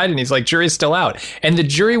he decided, and he's like, "Jury's still out," and the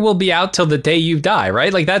jury will be out till the day you die,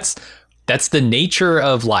 right? Like that's the nature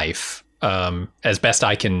of life, as best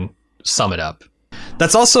I can sum it up.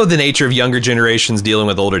 That's also the nature of younger generations dealing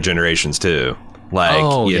with older generations too. Like,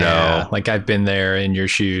 you know, like I've been there in your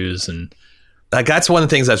shoes, and like that's one of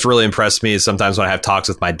the things that's really impressed me is sometimes when I have talks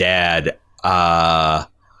with my dad, I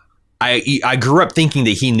grew up thinking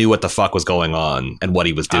that he knew what the fuck was going on and what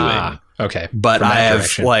he was doing. Okay. But I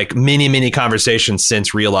have like many conversations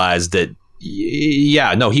since realized that he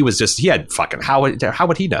had fucking, how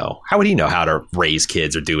would he know? How would he know how to raise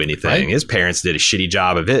kids or do anything? Right. His parents did a shitty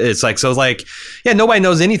job of it. It's like, so like, yeah, nobody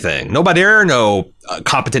knows anything. Nobody, there are no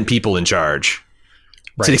competent people in charge.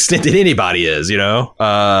 to the extent that anybody is, you know?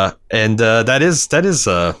 And that is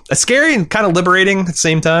scary and kind of liberating at the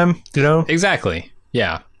same time, you know? Exactly.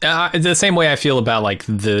 Yeah. The same way I feel about like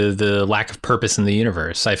the lack of purpose in the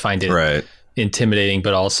universe. I find it intimidating,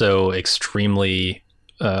 but also extremely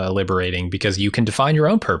liberating, because you can define your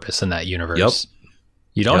own purpose in that universe. Yep.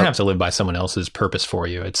 You don't have to live by someone else's purpose for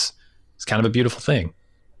you. It's kind of a beautiful thing.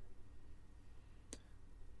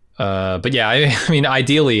 But yeah, I mean,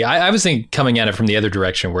 ideally, I was thinking coming at it from the other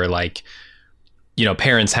direction where, like, you know,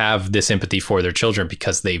 parents have this empathy for their children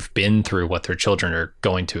because they've been through what their children are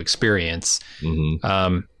going to experience.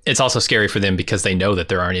 Mm-hmm. It's also scary for them because they know that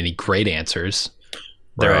there aren't any great answers.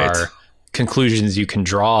 There are conclusions you can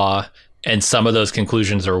draw, and some of those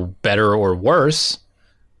conclusions are better or worse.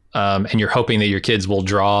 And you're hoping that your kids will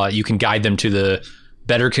you can guide them to the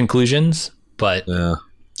better conclusions, but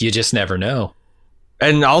you just never know.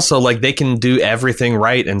 And also, like, they can do everything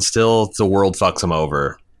right and still the world fucks them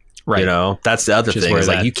over. Right. You know, that's the other thing. Is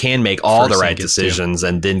like, you can make all the right decisions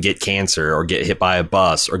and then get cancer or get hit by a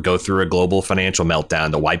bus or go through a global financial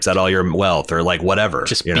meltdown that wipes out all your wealth or like whatever.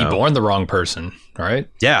 Just be born the wrong person. Right.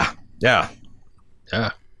 Yeah. Yeah.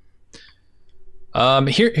 Yeah.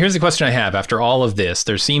 Here's the question I have. After all of this,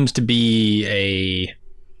 there seems to be a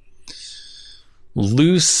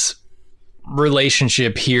loose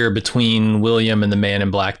relationship here between William and the Man in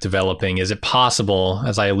Black developing. Is it possible,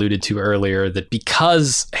 as I alluded to earlier, that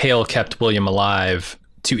because Hale kept William alive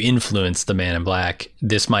to influence the Man in Black,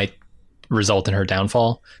 this might result in her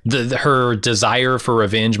downfall? Her desire for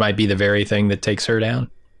revenge might be the very thing that takes her down?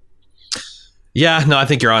 Yeah, no, I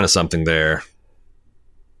think you're onto something there.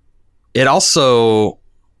 It also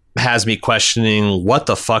has me questioning, what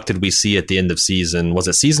the fuck did we see at the end of was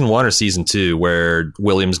it season 1 or season 2, where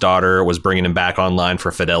William's daughter was bringing him back online for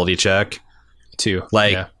a fidelity check? 2.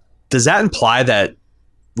 Like, does that imply that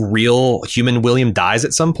real human William dies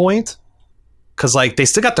at some point? Because, like, they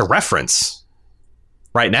still got the reference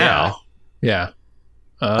right now. Yeah.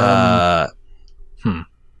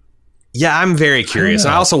 Yeah, I'm very curious.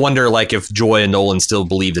 And I also wonder, like, if Joy and Nolan still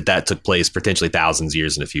believe that took place potentially thousands of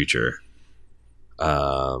years in the future.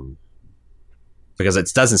 Because it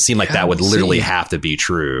doesn't seem like that would literally have to be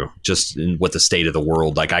true, just in what the state of the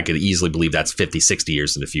world. Like, I could easily believe that's 50, 60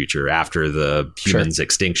 years in the future after the humans'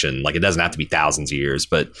 extinction. Like, it doesn't have to be thousands of years,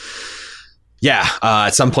 but yeah,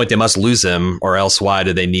 at some point they must lose him, or else why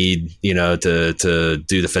do they need, to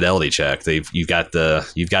do the fidelity check? You've got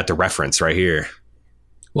the reference right here.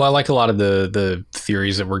 Well, I like a lot of the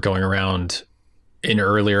theories that were going around in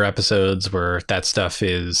earlier episodes where that stuff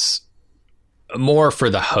is more for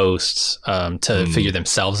the hosts to figure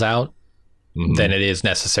themselves out than it is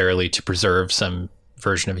necessarily to preserve some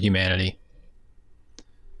version of humanity.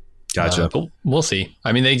 Gotcha. But we'll see.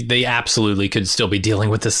 I mean, they absolutely could still be dealing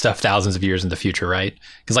with this stuff thousands of years in the future, right?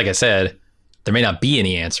 Because like I said, there may not be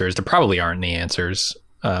any answers. There probably aren't any answers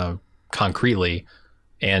concretely.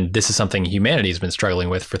 And this is something humanity has been struggling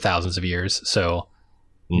with for thousands of years. So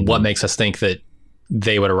what makes us think that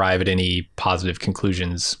they would arrive at any positive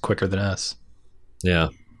conclusions quicker than us? Yeah.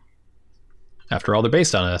 After all, they're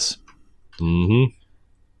based on us. Mm-hmm.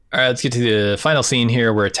 All right, let's get to the final scene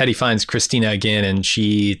here where Teddy finds Christina again, and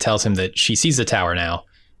she tells him that she sees the tower now,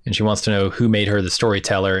 and she wants to know who made her the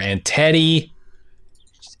storyteller. And Teddy,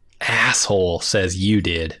 asshole, says you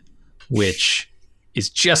did, which is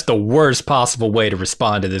just the worst possible way to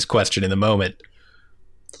respond to this question in the moment.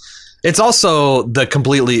 It's also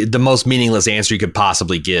the most meaningless answer you could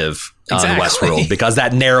possibly give on Westworld, because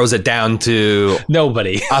that narrows it down to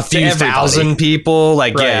nobody, a few thousand people,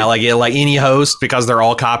 like any host, because they're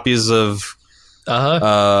all copies of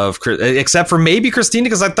except for maybe Christina,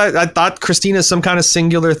 because I thought Christina is some kind of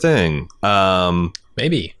singular thing.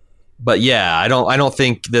 Maybe. But yeah, I don't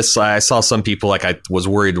think this. I saw some people, like, I was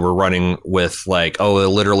worried were running with, like,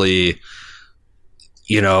 literally,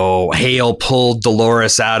 Hale pulled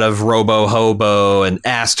Dolores out of Robo Hobo and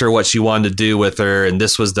asked her what she wanted to do with her, and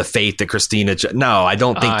this was the fate that Christina. No, I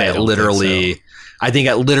don't think that literally. So. I think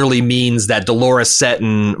it literally means that Dolores set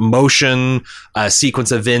in motion a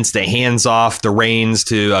sequence of events that hands off the reins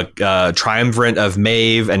to a triumvirate of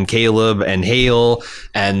Maeve and Caleb and Hale,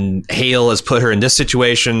 and Hale has put her in this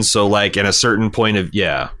situation. So, like, in a certain point of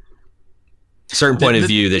view,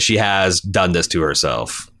 that she has done this to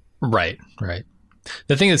herself. Right.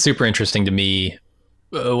 The thing that's super interesting to me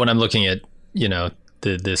when I'm looking at,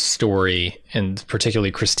 this story, and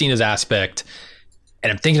particularly Christina's aspect,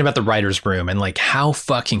 and I'm thinking about the writer's room and, like, how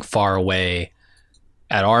fucking far away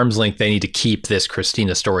at arm's length they need to keep this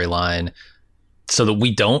Christina storyline so that we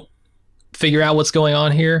don't figure out what's going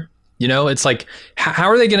on here. It's like, how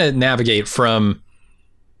are they going to navigate from,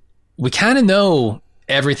 we kind of know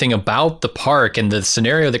everything about the park and the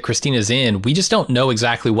scenario that Christina's in, we just don't know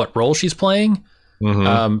exactly what role she's playing,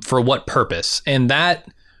 for what purpose. And that,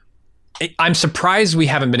 I'm surprised we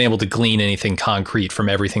haven't been able to glean anything concrete from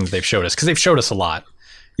everything that they've showed us, because they've showed us a lot.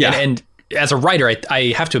 Yeah. And as a writer,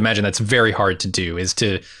 I have to imagine that's very hard to do, is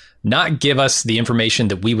to not give us the information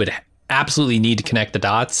that we would absolutely need to connect the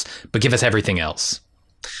dots, but give us everything else.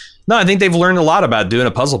 No, I think they've learned a lot about doing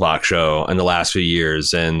a puzzle box show in the last few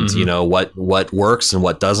years, and you know what works and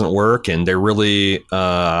what doesn't work. And they're really,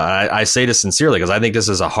 I say this sincerely, because I think this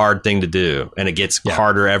is a hard thing to do, and it gets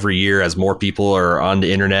harder every year as more people are on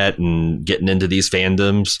the internet and getting into these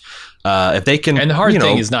fandoms. If they can, and the hard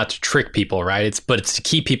thing is not to trick people, right? It's to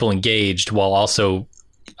keep people engaged while also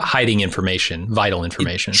hiding information, vital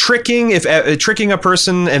information. Tricking a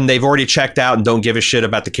person and they've already checked out and don't give a shit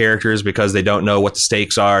about the characters because they don't know what the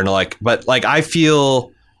stakes are, and I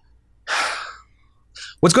feel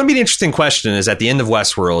what's going to be the interesting question is at the end of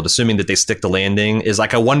Westworld, assuming that they stick the landing, is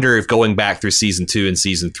like, I wonder if going back through season 2 and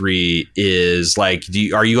season 3 is like,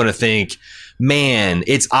 are you going to think, man,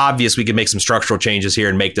 it's obvious we could make some structural changes here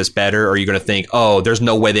and make this better? Or are you going to think, oh, there's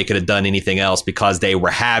no way they could have done anything else because they were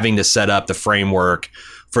having to set up the framework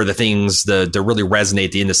for the things that really resonate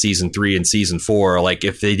at the end of season 3 and season 4. Like,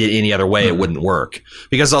 if they did any other way, it wouldn't work.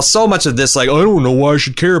 Because so much of this, like, I don't know why I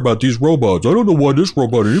should care about these robots. I don't know why this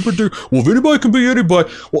robot, anybody. Well, if anybody can be anybody.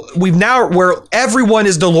 Well, we've now, where everyone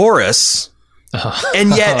is Dolores,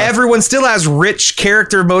 and yet everyone still has rich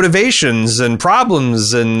character motivations and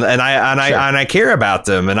problems, and I care about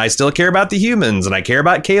them, and I still care about the humans, and I care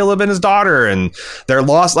about Caleb and his daughter, and they're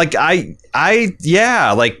lost. Like,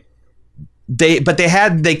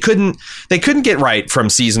 they couldn't get right from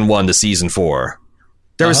season 1 to season 4.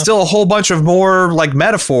 There was still a whole bunch of more like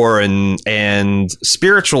metaphor and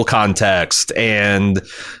spiritual context and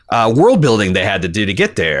world building they had to do to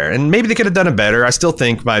get there. And maybe they could have done it better. I still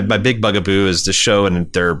think my big bugaboo is the show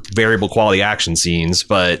and their variable quality action scenes.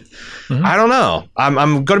 But I don't know. I'm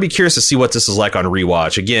going to be curious to see what this is like on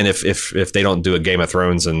rewatch. Again, if they don't do a Game of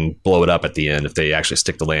Thrones and blow it up at the end, if they actually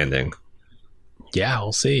stick the landing. Yeah,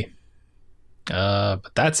 we'll see.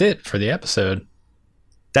 But that's it for the episode.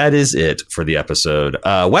 That is it for the episode.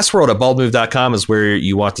 Westworld at baldmove.com is where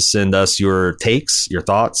you want to send us your takes, your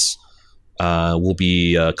thoughts. We'll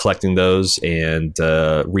be collecting those and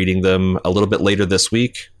reading them a little bit later this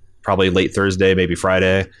week, probably late Thursday, maybe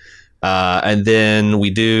Friday. And then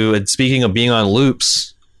we do, and speaking of being on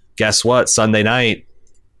loops, guess what? Sunday night,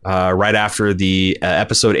 right after the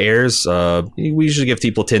episode airs, we usually give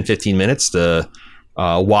people 10-15 minutes to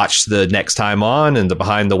watch the next time on and the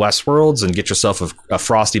Behind the Westworlds and get yourself a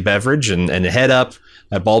frosty beverage and head up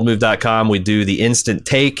at baldmove.com. We do the Instant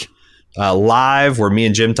Take live, where me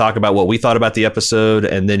and Jim talk about what we thought about the episode.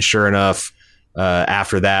 And then sure enough,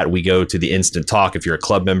 after that, we go to the Instant Talk if you're a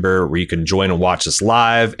club member, where you can join and watch us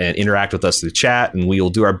live and interact with us through chat. And we will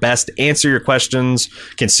do our best to answer your questions,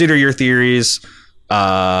 consider your theories,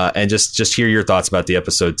 and just hear your thoughts about the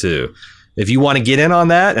episode too. If you want to get in on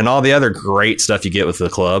that and all the other great stuff you get with the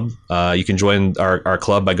club, you can join our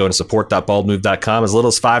club by going to support.baldmove.com. As little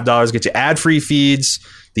as $5, get you ad-free feeds,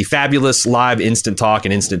 the fabulous live Instant Talk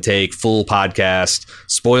and Instant Take, full podcast,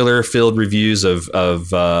 spoiler-filled reviews of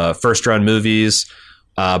first-run movies,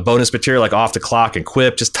 bonus material like Off the Clock and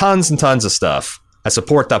Quip, just tons and tons of stuff at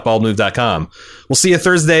support.baldmove.com. We'll see you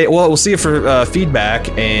Thursday. Well, we'll see you for feedback,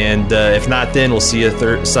 and if not, then we'll see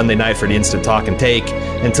you Sunday night for the Instant Talk and Take.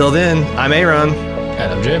 Until then, I'm Aaron.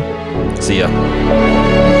 And I'm Jim. See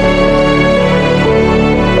ya.